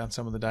actually wrote down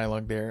some of the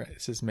dialogue there.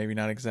 This is maybe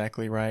not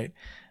exactly right,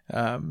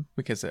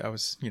 because I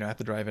was at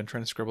the drive-in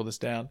trying to scribble this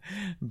down,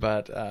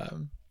 but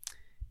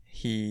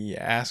he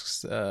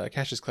asks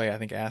Cassius Clay, I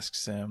think,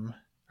 asks him,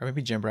 or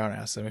maybe Jim Brown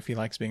asks him if he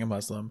likes being a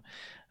Muslim,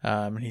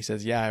 and he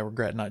says, "Yeah, I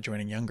regret not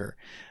joining younger."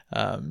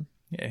 And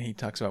he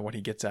talks about what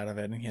he gets out of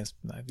it, and he has,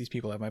 "These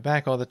people have my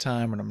back all the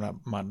time, and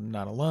I'm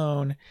not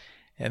alone."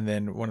 And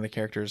then one of the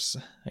characters,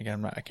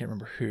 again, I can't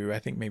remember who, I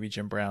think maybe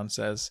Jim Brown,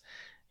 says,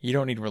 "You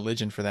don't need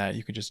religion for that.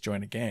 You could just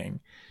join a gang."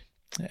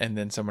 And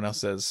then someone else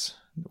says,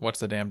 "What's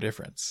the damn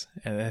difference?"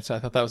 And so I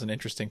thought that was an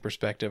interesting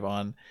perspective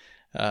on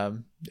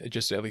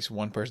just at least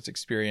one person's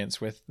experience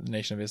with the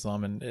Nation of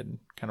Islam and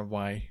kind of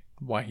why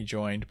he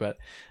joined. But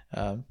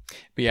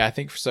yeah, I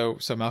think so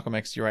Malcolm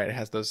X, you're right, it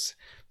has those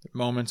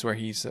moments where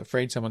he's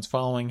afraid someone's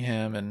following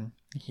him, and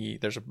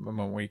there's a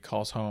moment where he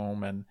calls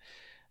home, and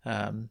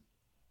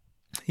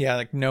yeah,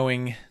 like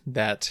knowing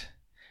that.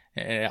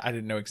 I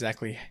didn't know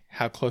exactly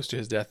how close to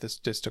his death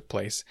this took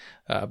place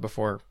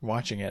before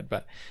watching it,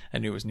 but I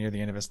knew it was near the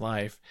end of his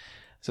life.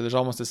 So there's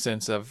almost a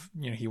sense of,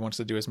 he wants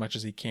to do as much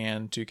as he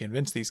can to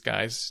convince these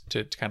guys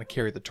to kind of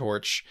carry the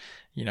torch,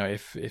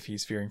 if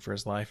he's fearing for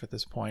his life at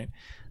this point.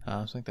 So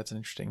I think that's an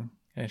interesting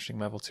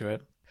level to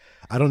it.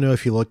 I don't know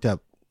if you looked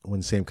up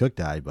when Sam Cooke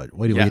died, but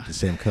wait till we get to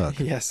Sam Cooke.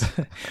 Yes.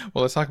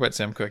 Well, let's talk about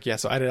Sam Cooke. Yeah.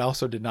 So I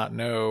also did not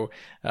know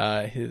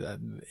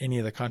any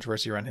of the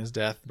controversy around his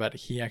death, but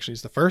he actually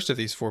is the first of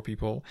these 4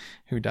 people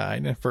who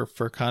died. And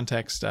for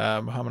context,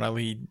 Muhammad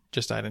Ali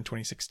just died in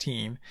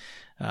 2016.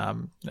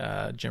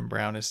 Jim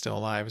Brown is still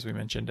alive, as we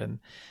mentioned, and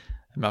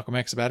Malcolm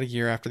X about a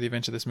year after the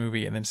events of this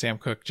movie. And then Sam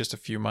Cooke, just a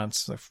few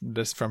months,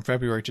 from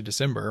February to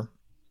December,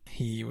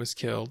 he was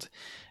killed.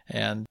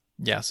 And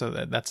yeah, so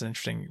that's an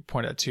interesting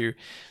point out too.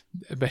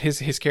 But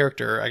his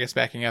character, I guess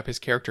backing up, his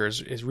character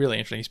is really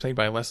interesting. He's played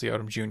by Leslie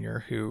Odom Jr.,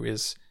 who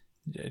is,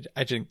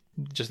 I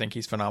just think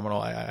he's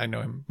phenomenal. I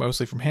know him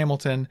mostly from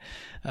Hamilton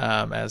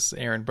as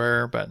Aaron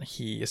Burr, but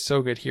he is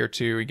so good here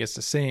too. He gets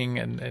to sing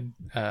and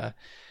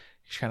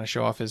kind of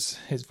show off his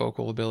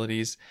vocal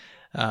abilities.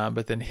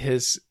 But then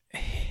his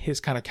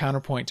kind of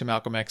counterpoint to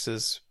Malcolm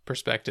X's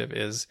perspective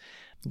is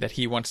that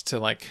he wants to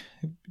like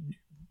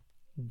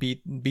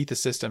beat the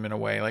system in a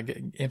way, like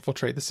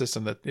infiltrate the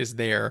system that is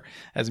there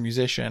as a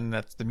musician.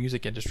 That's the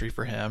music industry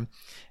for him.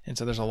 And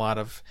so there's a lot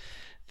of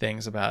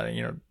things about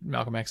it.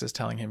 Malcolm X is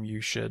telling him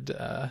you should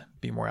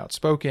be more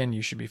outspoken,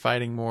 you should be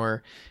fighting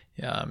more.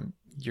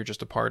 You're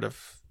just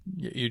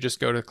you just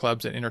go to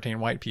clubs that entertain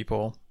white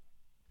people.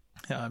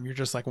 You're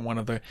just like one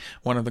of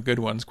the good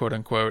ones, quote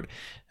unquote,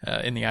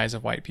 in the eyes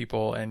of white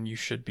people, and you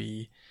should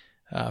be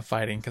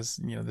fighting because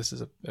this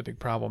is a big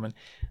problem. And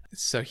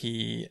so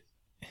he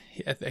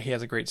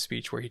has a great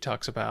speech where he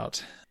talks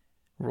about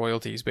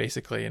royalties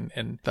basically,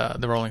 and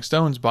the Rolling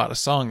Stones bought a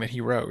song that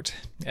he wrote,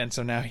 and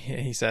so now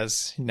he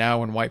says, now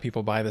when white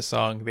people buy the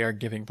song, they are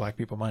giving black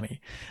people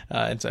money,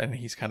 and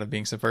he's kind of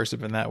being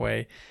subversive in that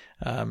way,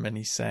 and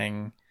he's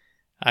saying,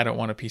 I don't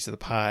want a piece of the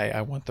pie,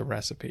 I want the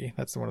recipe.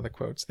 That's one of the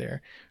quotes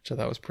there, which I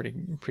thought was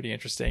pretty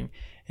interesting.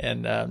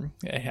 And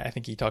I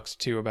think he talks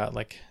too about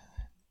like,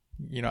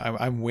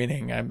 I'm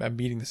winning. I'm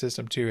beating the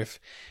system too.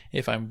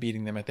 If I'm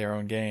beating them at their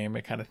own game,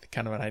 it kind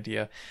of an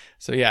idea.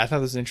 So yeah, I thought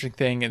this was an interesting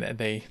thing, and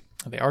they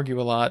argue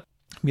a lot.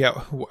 Yeah,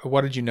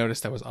 what did you notice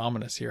that was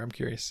ominous here? I'm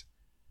curious.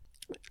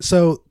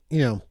 So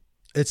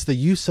it's the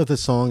use of the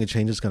song "A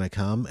Change Is Gonna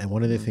Come," and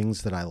one of the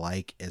things that I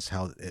like is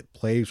how it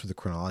plays with the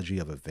chronology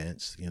of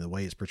events. The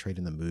way it's portrayed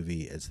in the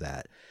movie is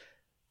that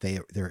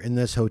they're in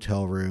this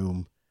hotel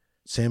room.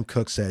 Sam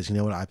Cooke says, "You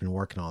know what? I've been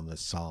working on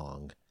this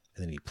song,"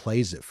 and then he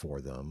plays it for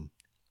them.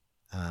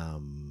 At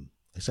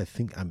least I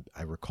think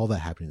I recall that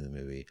happening in the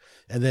movie.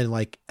 And then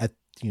like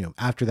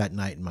after that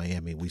night in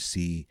Miami, we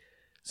see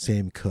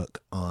Sam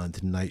Cooke on The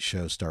Tonight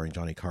Show starring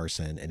Johnny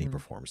Carson, and he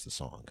performs the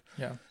song.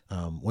 Yeah.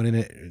 When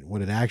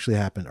it actually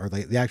happened, or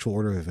the actual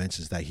order of events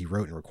is that he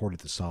wrote and recorded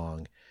the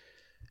song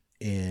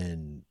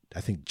in,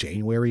 I think,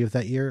 January of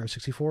that year of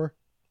 64,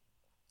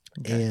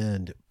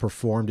 and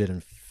performed it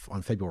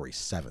on February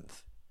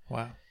 7th.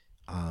 Wow.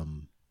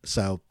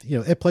 So,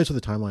 it plays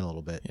with the timeline a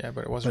little bit. Yeah,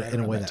 but it wasn't right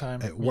in a way that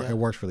time. It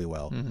works really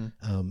well.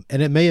 Mm-hmm.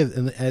 And it may have,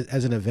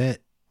 as an event,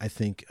 I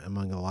think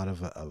among a lot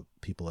of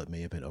people, it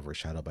may have been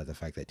overshadowed by the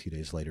fact that 2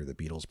 days later, the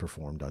Beatles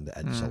performed on the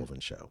Ed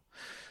Sullivan Show.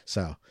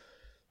 So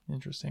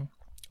interesting.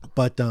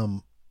 But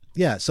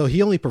so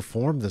he only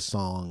performed the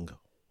song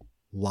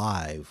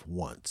live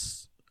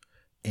once.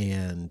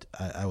 And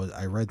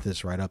I read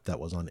this write-up that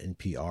was on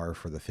NPR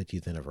for the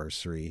 50th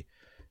anniversary.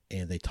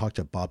 And they talked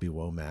to Bobby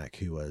Womack,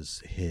 who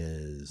was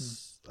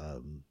his,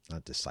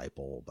 not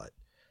disciple, but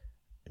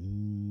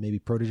maybe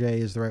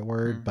protege is the right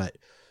word. But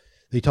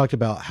they talked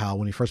about how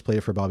when he first played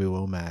it for Bobby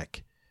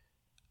Womack,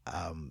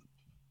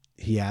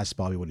 he asked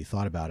Bobby what he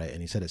thought about it.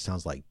 And he said, it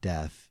sounds like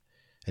death.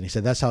 And he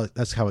said, that's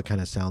how it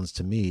kind of sounds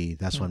to me.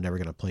 That's why I'm never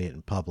going to play it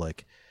in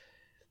public.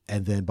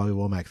 And then Bobby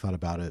Womack thought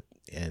about it.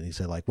 And he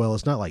said, like, well,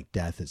 it's not like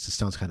death. It just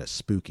sounds kind of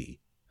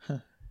spooky. Huh.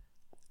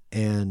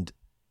 And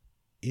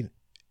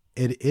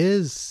it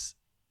is,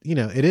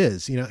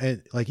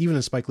 and like even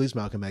in Spike Lee's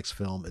Malcolm X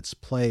film, it's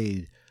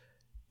played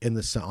on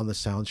the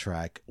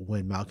soundtrack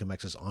when Malcolm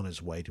X is on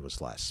his way to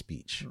his last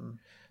speech.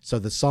 So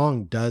the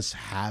song does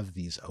have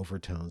these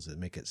overtones that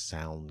make it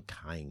sound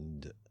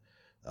kind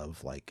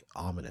of like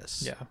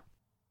ominous. Yeah.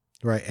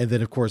 Right. And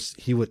then of course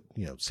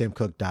Sam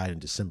Cooke died in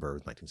December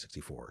of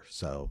 1964.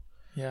 So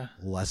yeah,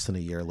 less than a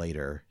year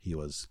later, he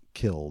was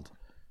killed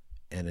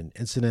in an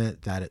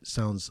incident that it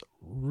sounds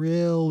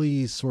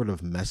really sort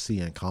of messy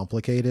and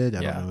complicated.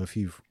 I don't know if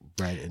you've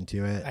read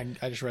into it.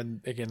 I just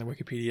read again the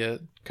Wikipedia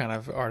kind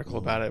of article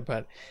about it,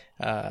 but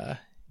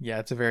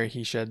it's a very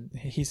he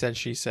said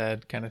she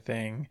said kind of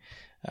thing,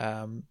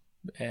 and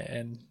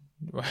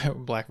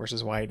black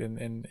versus white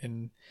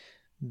in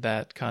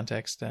that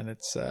context, and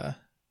it's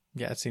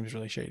it seems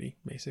really shady,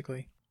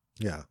 basically.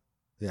 Yeah.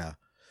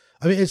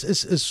 I mean,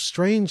 it's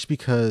strange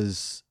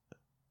because,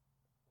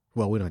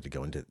 well, we don't have to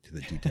go into the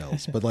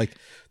details, but like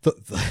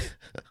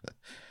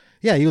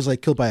he was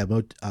like killed by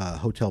a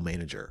hotel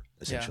manager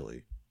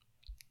essentially.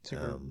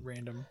 Super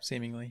random,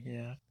 seemingly.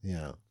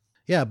 Yeah.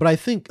 Yeah, but I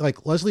think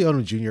like Leslie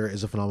Odom Jr.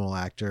 is a phenomenal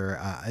actor.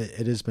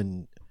 It has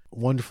been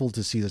wonderful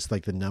to see this,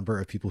 like the number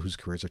of people whose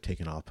careers are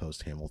taken off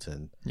post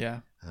Hamilton. Yeah.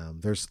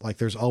 There's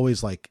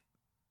always like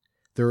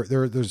there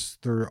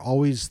are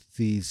always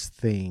these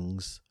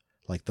things,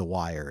 like The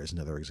Wire is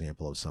another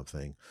example of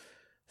something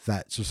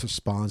that just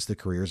responds to the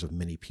careers of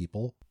many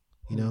people,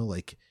 you know,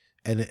 like,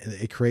 and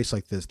it creates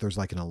like this, there's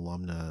like an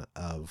alumna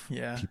of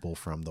people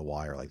from The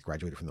Wire, like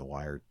graduated from The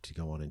Wire to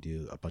go on and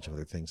do a bunch of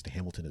other things.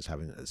 Hamilton is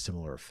having a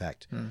similar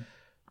effect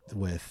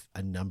with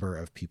a number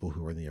of people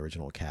who were in the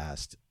original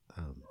cast.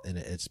 And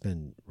it's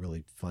been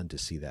really fun to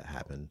see that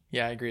happen.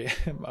 Yeah, I agree.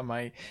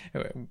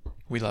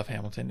 We love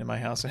Hamilton in my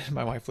house, and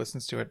my wife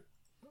listens to it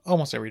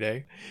almost every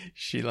day.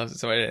 She loves it,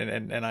 so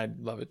and I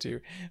love it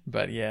too.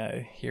 But yeah,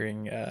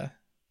 hearing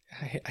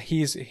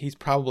he's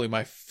probably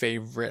my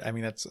favorite. I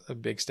mean, that's a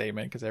big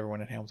statement because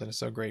everyone in Hamilton is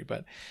so great,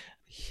 but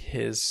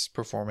his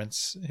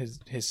performance,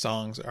 his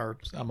songs are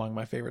among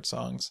my favorite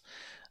songs.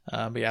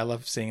 But yeah, I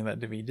love seeing that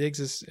Daveed Diggs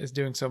is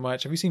doing so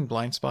much. Have you seen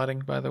Blind Spotting,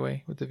 by the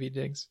way, with Daveed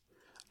Diggs?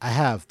 I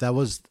have. That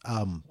was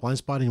Blind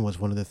Spotting was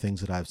one of the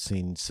things that I've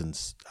seen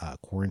since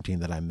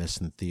quarantine that I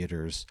missed in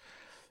theaters,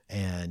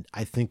 and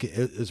I think it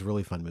is a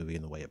really fun movie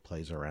in the way it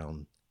plays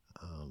around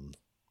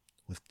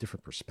with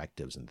different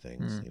perspectives and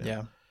things. You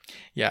know?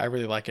 Yeah, I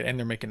really like it, and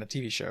they're making a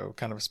TV show,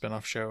 kind of a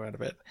spin-off show out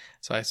of it.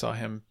 So I saw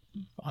him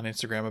on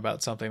Instagram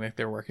about something that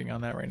they're working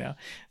on that right now.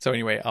 So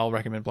anyway, I'll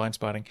recommend Blind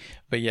Spotting.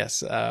 But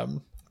yes.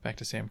 Back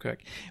to Sam Cooke.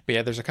 But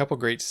yeah, there's a couple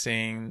great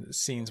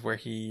scenes where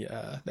he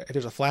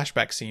there's a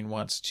flashback scene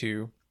once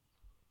to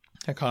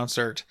a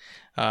concert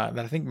that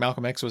I think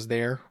Malcolm X was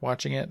there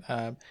watching it,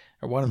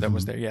 or one of them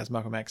was there. Yes,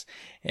 Malcolm X.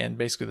 And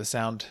basically the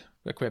sound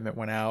equipment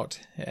went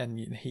out, and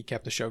he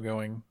kept the show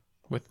going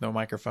with no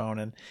microphone,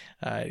 and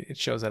it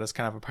shows that it's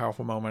kind of a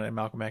powerful moment. And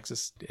Malcolm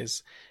X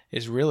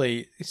is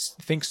really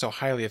thinks so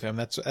highly of him.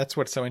 That's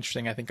what's so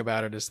interesting, I think,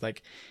 about it, is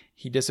like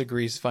he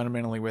disagrees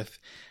fundamentally with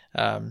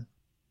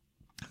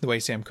the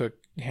way Sam Cooke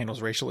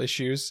handles racial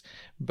issues,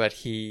 but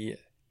he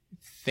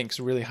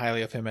thinks really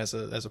highly of him as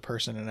a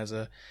person and as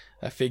a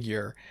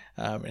figure.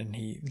 And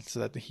he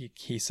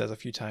says a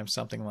few times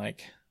something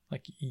like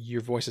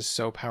your voice is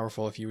so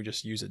powerful, if you would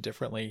just use it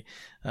differently,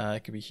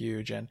 it could be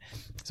huge. And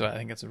so I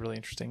think that's a really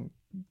interesting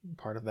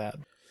part of that.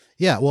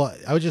 Yeah, well,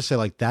 I would just say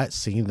like that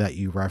scene that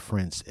you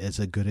reference is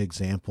a good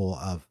example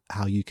of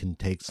how you can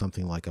take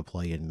something like a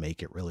play and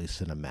make it really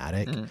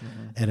cinematic.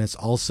 Mm-hmm. And it's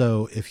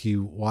also, if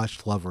you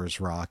watched Lovers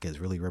Rock, is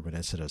really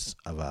reminiscent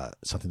of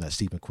something that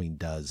Steve McQueen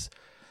does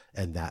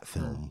in that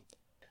film.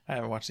 I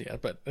haven't watched it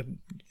yet, but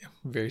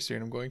very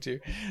soon I'm going to.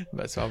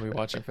 So I'll be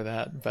watching for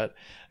that. But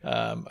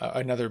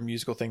another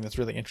musical thing that's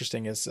really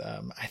interesting is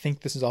I think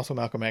this is also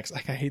Malcolm X.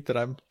 Like, I hate that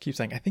I keep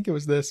saying I think it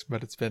was this,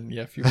 but it's been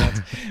a few months.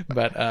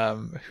 But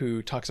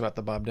who talks about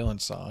the Bob Dylan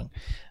song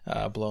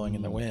 "Blowing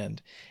in the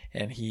Wind,"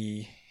 and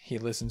he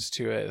listens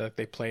to it. Like,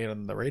 they play it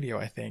on the radio,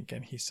 I think,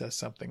 and he says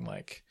something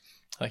like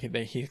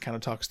he kind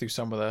of talks through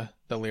some of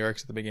the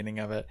lyrics at the beginning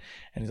of it,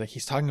 and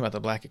he's talking about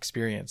the black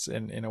experience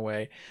in a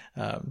way,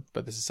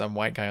 but this is some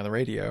white guy on the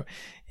radio,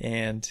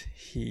 and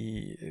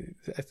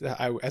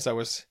I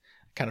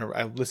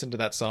listened to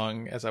that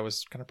song as I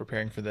was kind of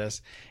preparing for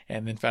this,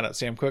 and then found out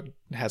Sam Cooke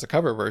has a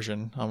cover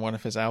version on one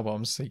of his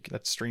albums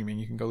that's streaming.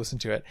 You can go listen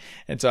to it,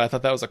 and so I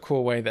thought that was a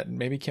cool way that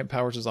maybe Kemp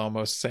Powers is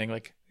almost saying,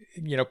 like,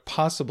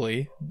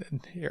 possibly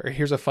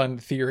here's a fun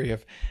theory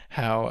of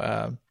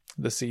how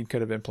the seed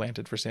could have been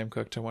planted for Sam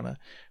Cooke to want to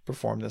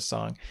perform this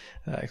song.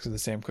 Because the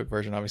Sam Cooke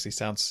version obviously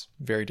sounds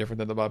very different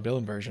than the Bob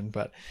Dylan version,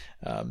 but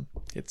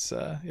it's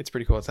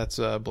pretty cool. That's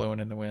Blowing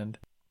in the Wind.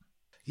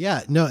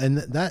 Yeah, no, and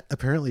that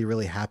apparently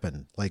really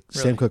happened. Like,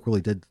 really? Sam Cooke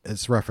really did.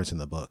 It's referenced in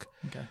the book.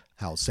 Okay.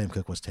 How Sam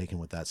Cooke was taken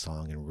with that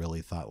song and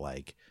really thought,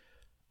 like,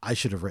 I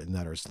should have written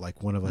that, or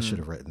like one of us should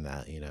have written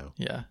that.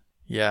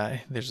 Yeah.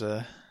 There's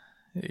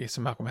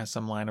Malcolm has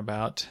some line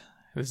about,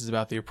 this is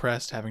about the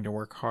oppressed having to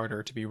work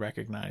harder to be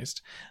recognized.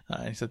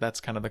 And so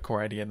that's kind of the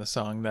core idea in the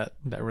song that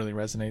really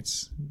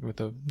resonates with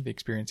the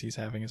experience he's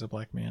having as a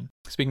black man.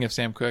 Speaking of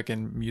Sam Cooke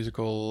and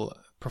musical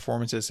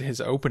performances,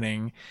 his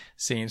opening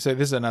scene. So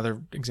this is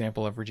another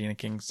example of Regina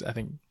King's, I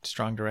think,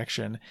 strong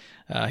direction.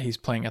 He's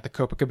playing at the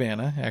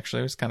Copacabana. Actually,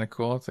 it was kind of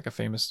cool. It's like a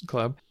famous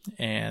club.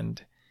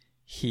 And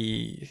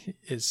he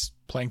is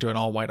playing to an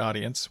all-white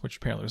audience, which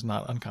apparently was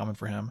not uncommon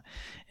for him.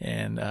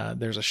 And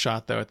there's a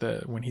shot, though,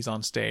 when he's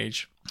on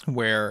stage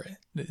where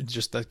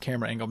just the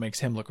camera angle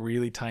makes him look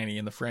really tiny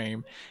in the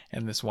frame,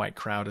 and this white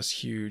crowd is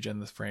huge in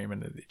the frame,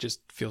 and it just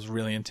feels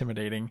really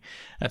intimidating.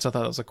 And so I thought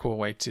that was a cool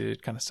way to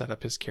kind of set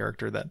up his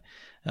character, that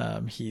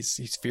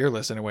he's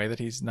fearless in a way, that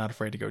he's not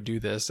afraid to go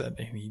do this, and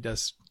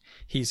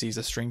he sees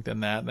a strength in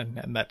that,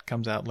 and that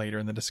comes out later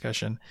in the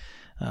discussion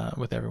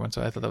with everyone.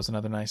 So I thought that was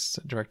another nice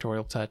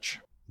directorial touch.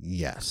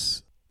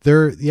 Yes.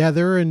 There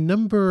are a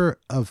number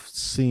of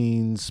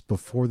scenes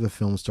before the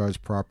film starts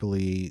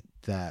properly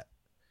that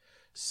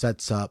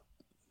sets up,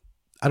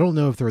 I don't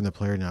know if they're in the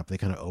play or not, but they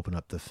kind of open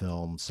up the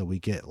film. So we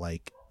get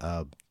like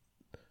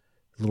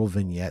little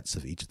vignettes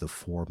of each of the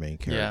four main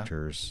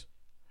characters.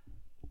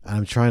 Yeah. And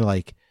I'm trying to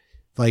like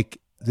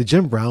the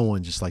Jim Brown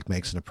one just like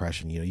makes an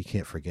impression. You know, you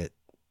can't forget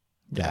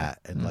that,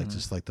 and Mm-hmm. like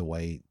just like the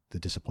way the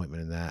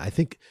disappointment in that. I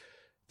think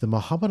the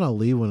Muhammad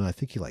Ali one, I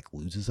think he like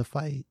loses a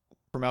fight.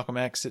 For Malcolm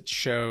X, it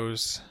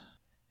shows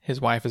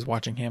his wife is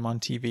watching him on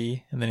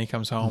TV, and then he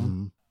comes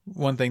home.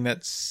 One thing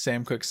that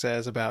Sam Cooke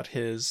says about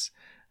his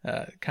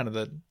kind of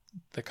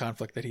the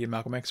conflict that he and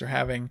Malcolm X are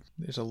having,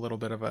 there's a little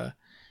bit of a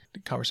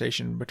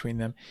conversation between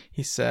them.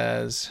 He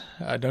says,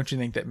 don't you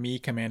think that me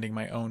commanding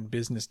my own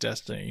business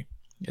destiny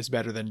is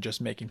better than just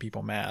making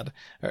people mad?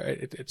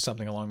 It's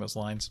something along those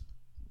lines.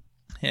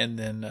 And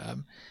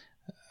then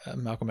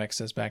Malcolm X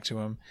says back to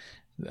him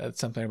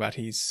something about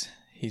he's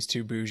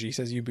too bougie. He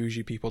says, you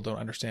bougie people don't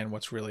understand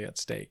what's really at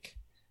stake.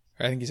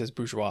 Or I think he says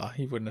bourgeois.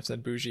 He wouldn't have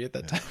said bougie at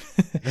that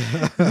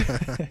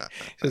time.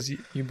 He says,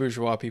 you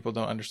bourgeois people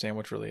don't understand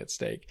what's really at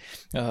stake.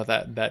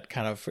 That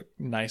kind of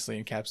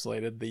nicely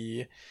encapsulated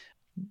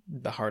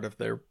the heart of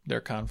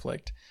their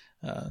conflict.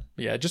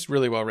 Yeah, just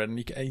really well written.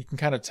 You can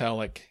kind of tell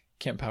like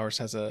Kent Powers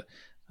has a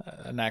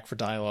knack for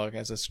dialogue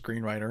as a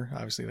screenwriter.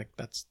 Obviously, like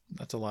that's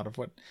a lot of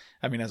what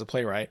I mean as a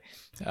playwright.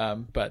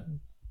 But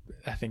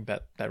I think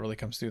that really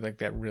comes through. Like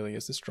that really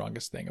is the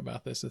strongest thing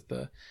about this. Is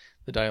the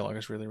dialogue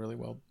is really really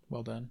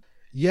well done.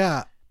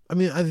 Yeah, I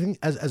mean, I think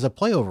as a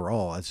play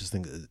overall, I just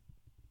think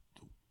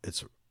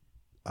it's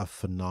a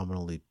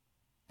phenomenally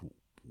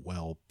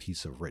well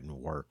piece of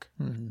written work.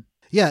 Mm-hmm.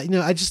 Yeah, you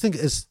know, I just think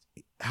it's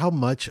how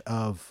much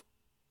of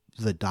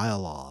the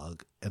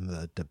dialogue and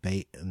the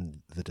debate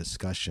and the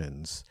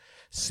discussions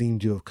seem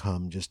to have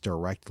come just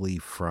directly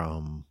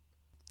from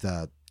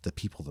the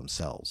people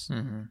themselves.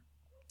 Mm-hmm.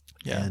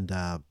 Yeah.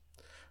 And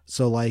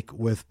so like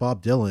with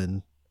Bob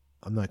Dylan,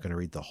 I'm not going to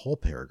read the whole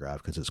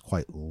paragraph because it's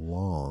quite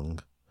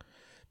long,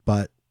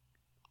 but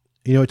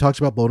you know, it talks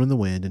about Blowin' in the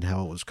Wind and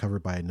how it was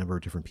covered by a number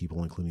of different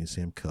people, including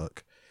Sam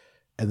Cooke.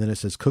 And then it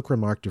says, Cooke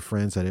remarked to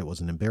friends that it was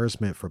an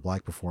embarrassment for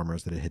black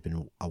performers that it had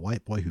been a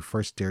white boy who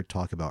first dared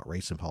talk about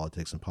race and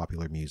politics and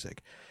popular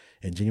music.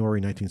 In January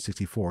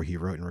 1964, he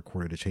wrote and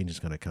recorded A Change Is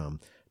Gonna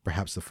Come,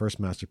 perhaps the first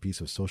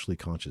masterpiece of socially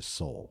conscious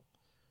soul.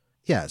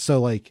 Yeah,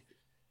 so like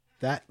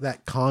that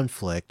that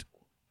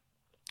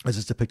as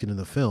it's depicted in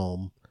the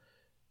film,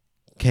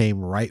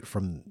 came right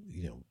from,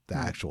 you know, the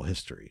actual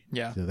history.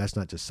 Yeah. You know, that's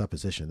not just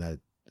supposition, that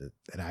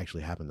it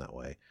actually happened that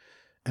way.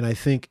 And I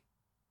think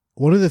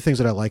one of the things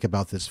that I like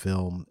about this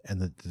film and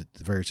the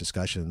various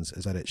discussions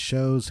is that it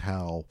shows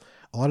how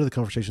a lot of the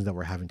conversations that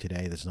we're having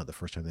today, this is not the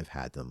first time they've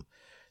had them.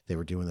 They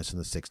were doing this in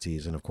the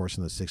 60s. And of course,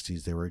 in the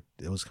 60s,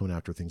 it was coming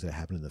after things that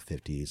happened in the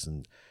 50s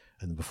and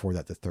before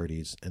that, the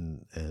 30s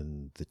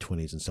and the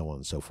 20s and so on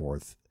and so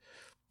forth,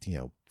 you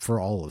know, for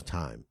all of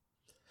time.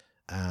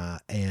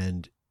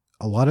 And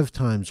a lot of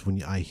times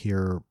when I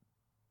hear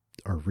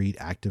or read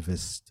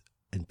activists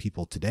and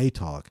people today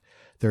talk,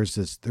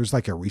 there's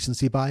like a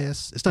recency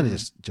bias. It's not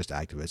just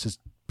activists, it's just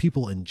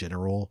people in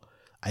general,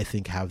 I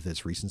think, have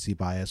this recency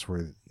bias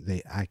where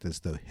they act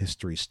as though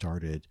history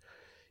started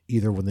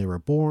either when they were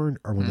born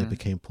or when they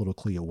became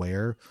politically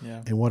aware.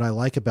 Yeah. And what I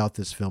like about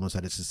this film is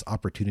that it's this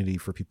opportunity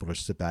for people to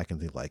sit back and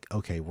think like,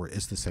 okay,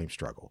 it's the same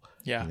struggle.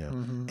 Yeah, you know?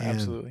 mm-hmm.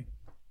 Absolutely.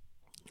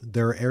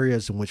 There are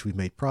areas in which we've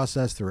made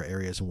progress. There are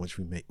areas in which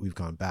we've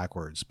gone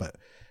backwards, but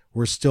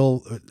we're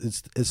still,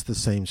 it's the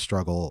same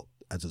struggle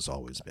as it's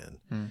always been.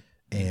 Mm-hmm.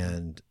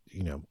 And,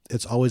 you know,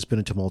 it's always been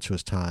a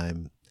tumultuous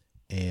time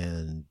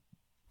and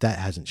that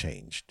hasn't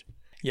changed.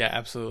 Yeah,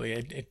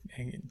 absolutely.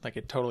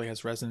 It totally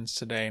has resonance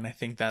today. And I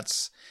think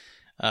that's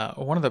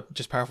one of the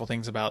just powerful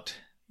things about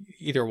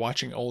either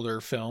watching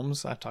older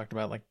films. I've talked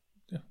about like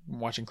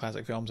watching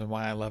classic films and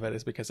why I love it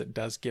is because it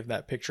does give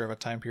that picture of a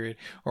time period,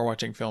 or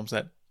watching films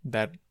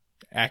that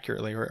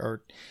accurately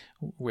or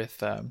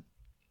with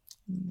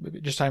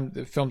just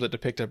films that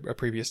depict a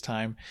previous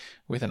time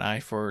with an eye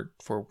for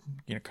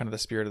you know, kind of the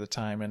spirit of the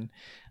time and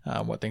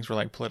what things were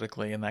like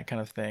politically and that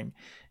kind of thing.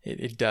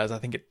 It does. I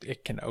think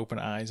it can open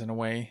eyes in a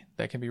way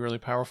that can be really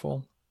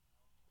powerful,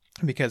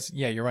 because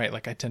yeah, you're right.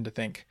 Like I tend to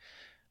think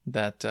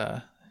that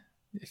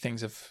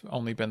things have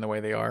only been the way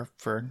they are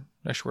for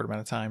a short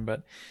amount of time,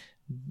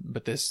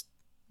 but this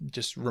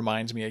just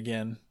reminds me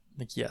again,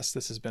 like, yes,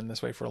 this has been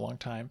this way for a long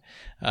time.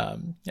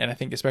 And I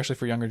think especially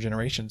for younger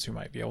generations who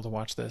might be able to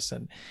watch this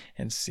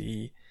and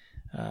see,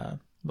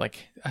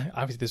 like,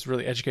 obviously this is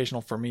really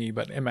educational for me,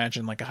 but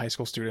imagine like a high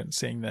school student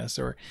seeing this,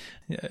 or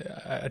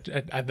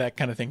that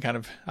kind of thing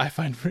I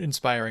find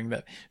inspiring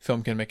that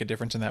film can make a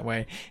difference in that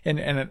way.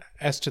 And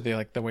as to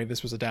the way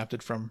this was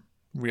adapted from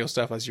real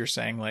stuff, as you're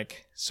saying,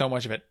 like so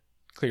much of it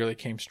clearly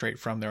came straight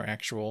from their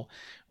actual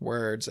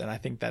words. And I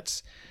think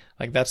that's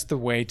the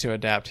way to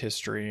adapt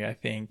history, I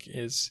think,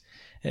 is,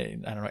 I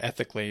don't know,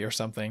 ethically or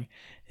something,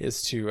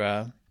 is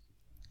to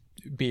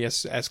be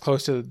as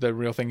close to the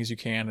real thing as you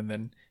can, and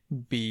then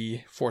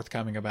be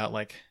forthcoming about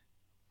like,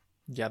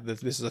 yeah,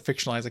 this is a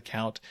fictionalized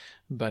account,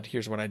 but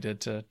here's what I did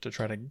to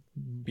try to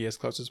be as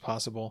close as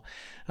possible,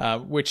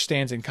 which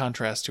stands in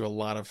contrast to a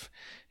lot of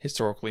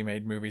historically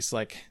made movies.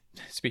 Like,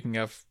 speaking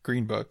of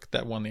Green Book,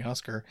 that won the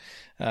Oscar,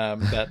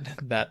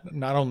 that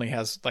not only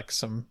has like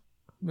some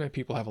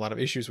people have a lot of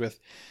issues with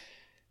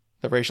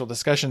the racial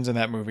discussions in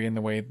that movie and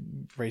the way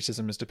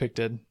racism is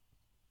depicted,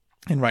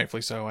 and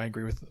rightfully so. I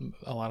agree with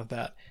a lot of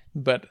that,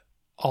 but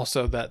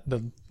also that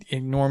the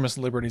enormous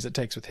liberties it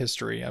takes with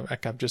history.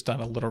 I've just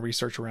done a little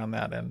research around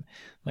that, and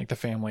like the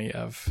family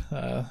of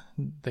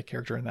the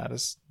character in that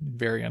is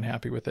very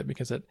unhappy with it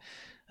because it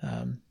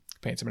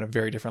paints him in a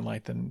very different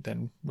light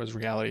than was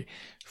reality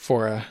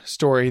for a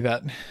story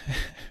that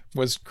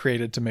was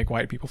created to make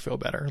white people feel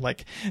better.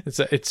 Like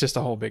it's just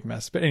a whole big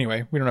mess. But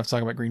anyway, we don't have to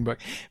talk about Green Book,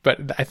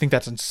 but I think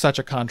that's in such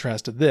a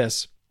contrast to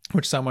this,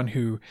 which someone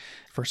who,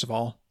 first of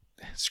all,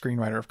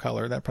 screenwriter of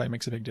color, that probably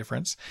makes a big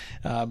difference,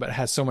 but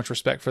has so much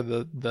respect for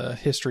the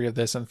history of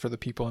this and for the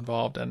people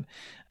involved, and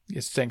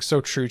is staying so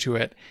true to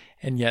it,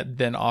 and yet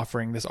then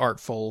offering this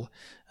artful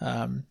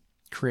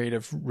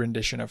creative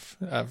rendition of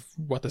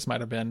what this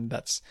might have been.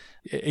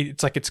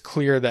 It's like it's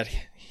clear that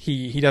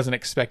he doesn't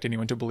expect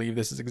anyone to believe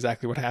this is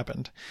exactly what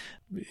happened,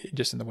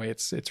 just in the way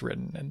it's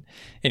written. And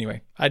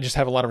anyway, I just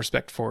have a lot of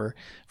respect for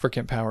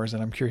Kemp Powers,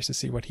 and I'm curious to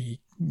see what he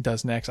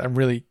does next. I'm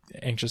really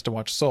anxious to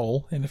watch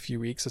Soul in a few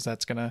weeks, as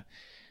that's gonna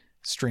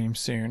stream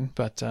soon.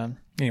 But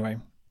anyway,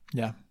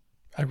 yeah,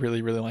 I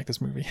really, really like this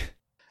movie.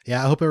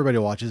 Yeah, I hope everybody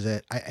watches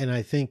it.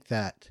 I think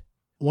that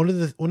one of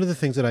the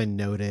things that I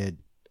noted,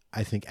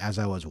 I think as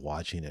I was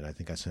watching it, I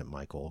think I sent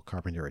Michael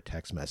Carpenter a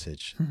text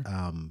message,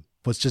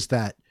 was just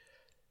that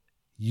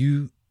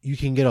you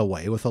can get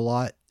away with a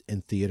lot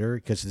in theater,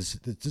 because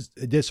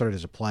it did start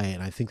as a play,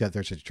 and I think that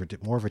there's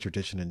more of a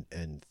tradition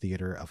in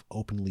theater of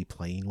openly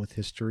playing with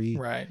history,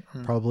 right?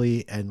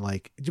 Probably, and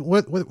like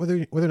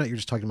whether or not you're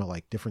just talking about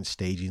like different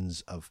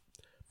stagings of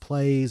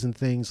plays and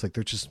things, like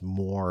there's just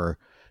more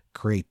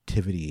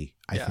creativity,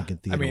 I think, in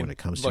theater when it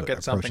comes to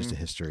approaches to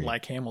history,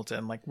 like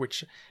Hamilton, like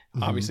which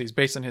obviously is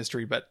based on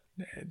history, but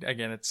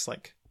again, it's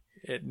like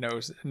it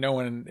knows no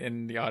one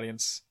in the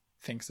audience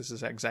thinks this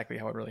is exactly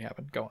how it really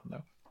happened. Go on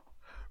though.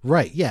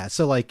 Right. Yeah.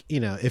 So like,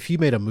 if you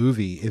made a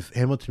movie, if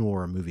Hamilton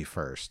were a movie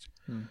first,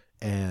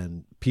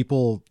 and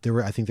people,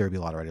 I think there would be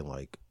a lot of writing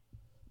like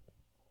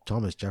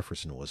Thomas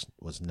Jefferson was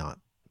not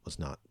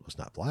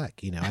black.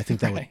 I think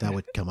that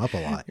would come up a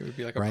lot. It would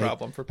be like a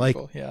problem for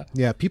people. Like,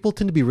 yeah. People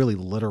tend to be really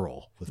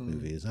literal with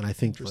movies. And I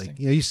think like,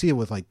 you see it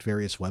with like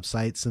various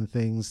websites and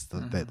things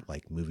that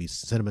like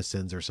movies,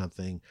 CinemaSins or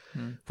something,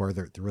 where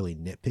they're really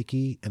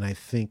nitpicky. And I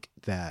think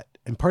that,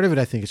 and part of it,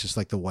 I think is just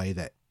like the way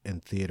that in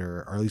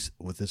theater, or at least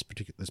with this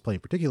play in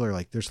particular,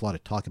 like there's a lot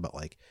of talk about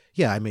like,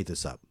 yeah, I made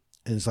this up.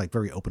 And it's like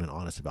very open and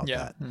honest about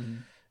that.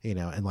 And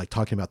like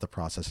talking about the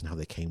process and how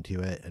they came to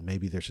it. And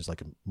maybe there's just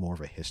like more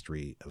of a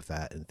history of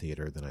that in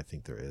theater than I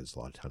think there is a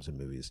lot of times in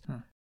movies.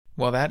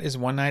 Well, that is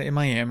One Night in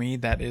Miami.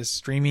 That is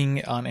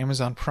streaming on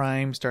Amazon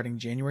Prime starting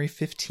January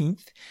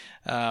 15th.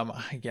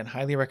 Again,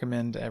 highly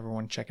recommend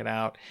everyone check it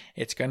out.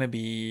 It's going to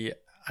be,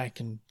 I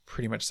can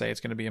pretty much say it's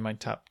going to be in my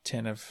top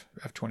 10 of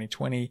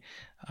 2020.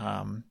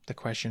 The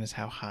question is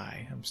how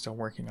high. I'm still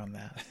working on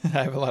that.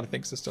 I have a lot of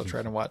things to still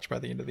try to watch by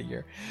the end of the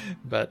year.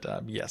 But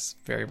yes,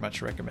 very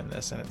much recommend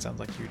this. And it sounds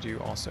like you do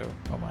also,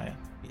 Omaya.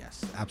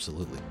 Yes,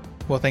 absolutely.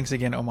 Well, thanks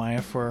again,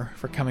 Omaya, for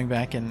coming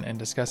back and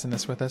discussing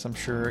this with us. I'm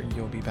sure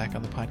you'll be back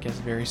on the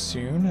podcast very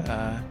soon.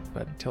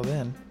 But until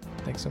then,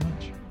 thanks so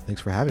much.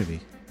 Thanks for having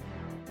me.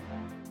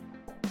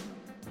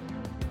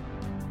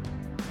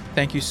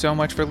 Thank you so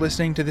much for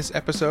listening to this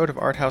episode of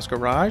Art House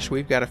Garage.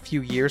 We've got a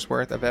few years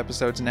worth of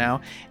episodes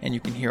now, and you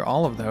can hear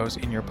all of those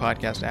in your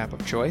podcast app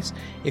of choice.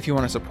 If you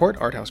want to support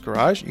Art House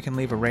Garage, you can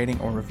leave a rating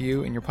or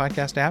review in your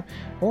podcast app,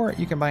 or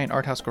you can buy an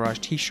Art House Garage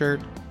t-shirt,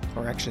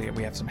 or actually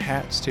we have some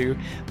hats too.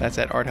 That's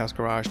at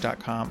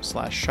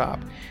arthousegarage.com/shop.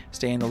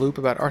 Stay in the loop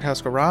about Art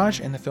House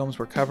Garage and the films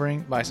we're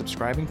covering by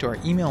subscribing to our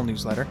email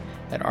newsletter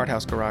at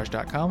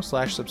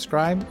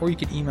arthousegarage.com/subscribe, or you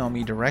can email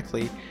me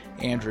directly,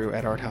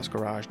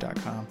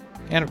 andrew@arthousegarage.com.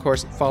 And of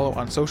course, follow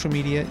on social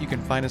media. You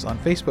can find us on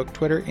Facebook,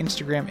 Twitter,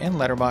 Instagram, and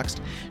Letterboxd.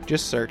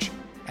 Just search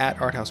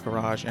at Art House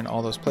Garage in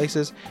all those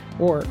places,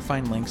 or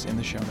find links in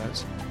the show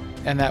notes.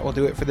 And that will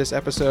do it for this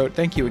episode.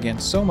 Thank you again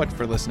so much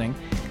for listening,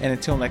 and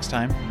until next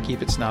time,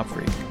 keep it snob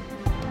free.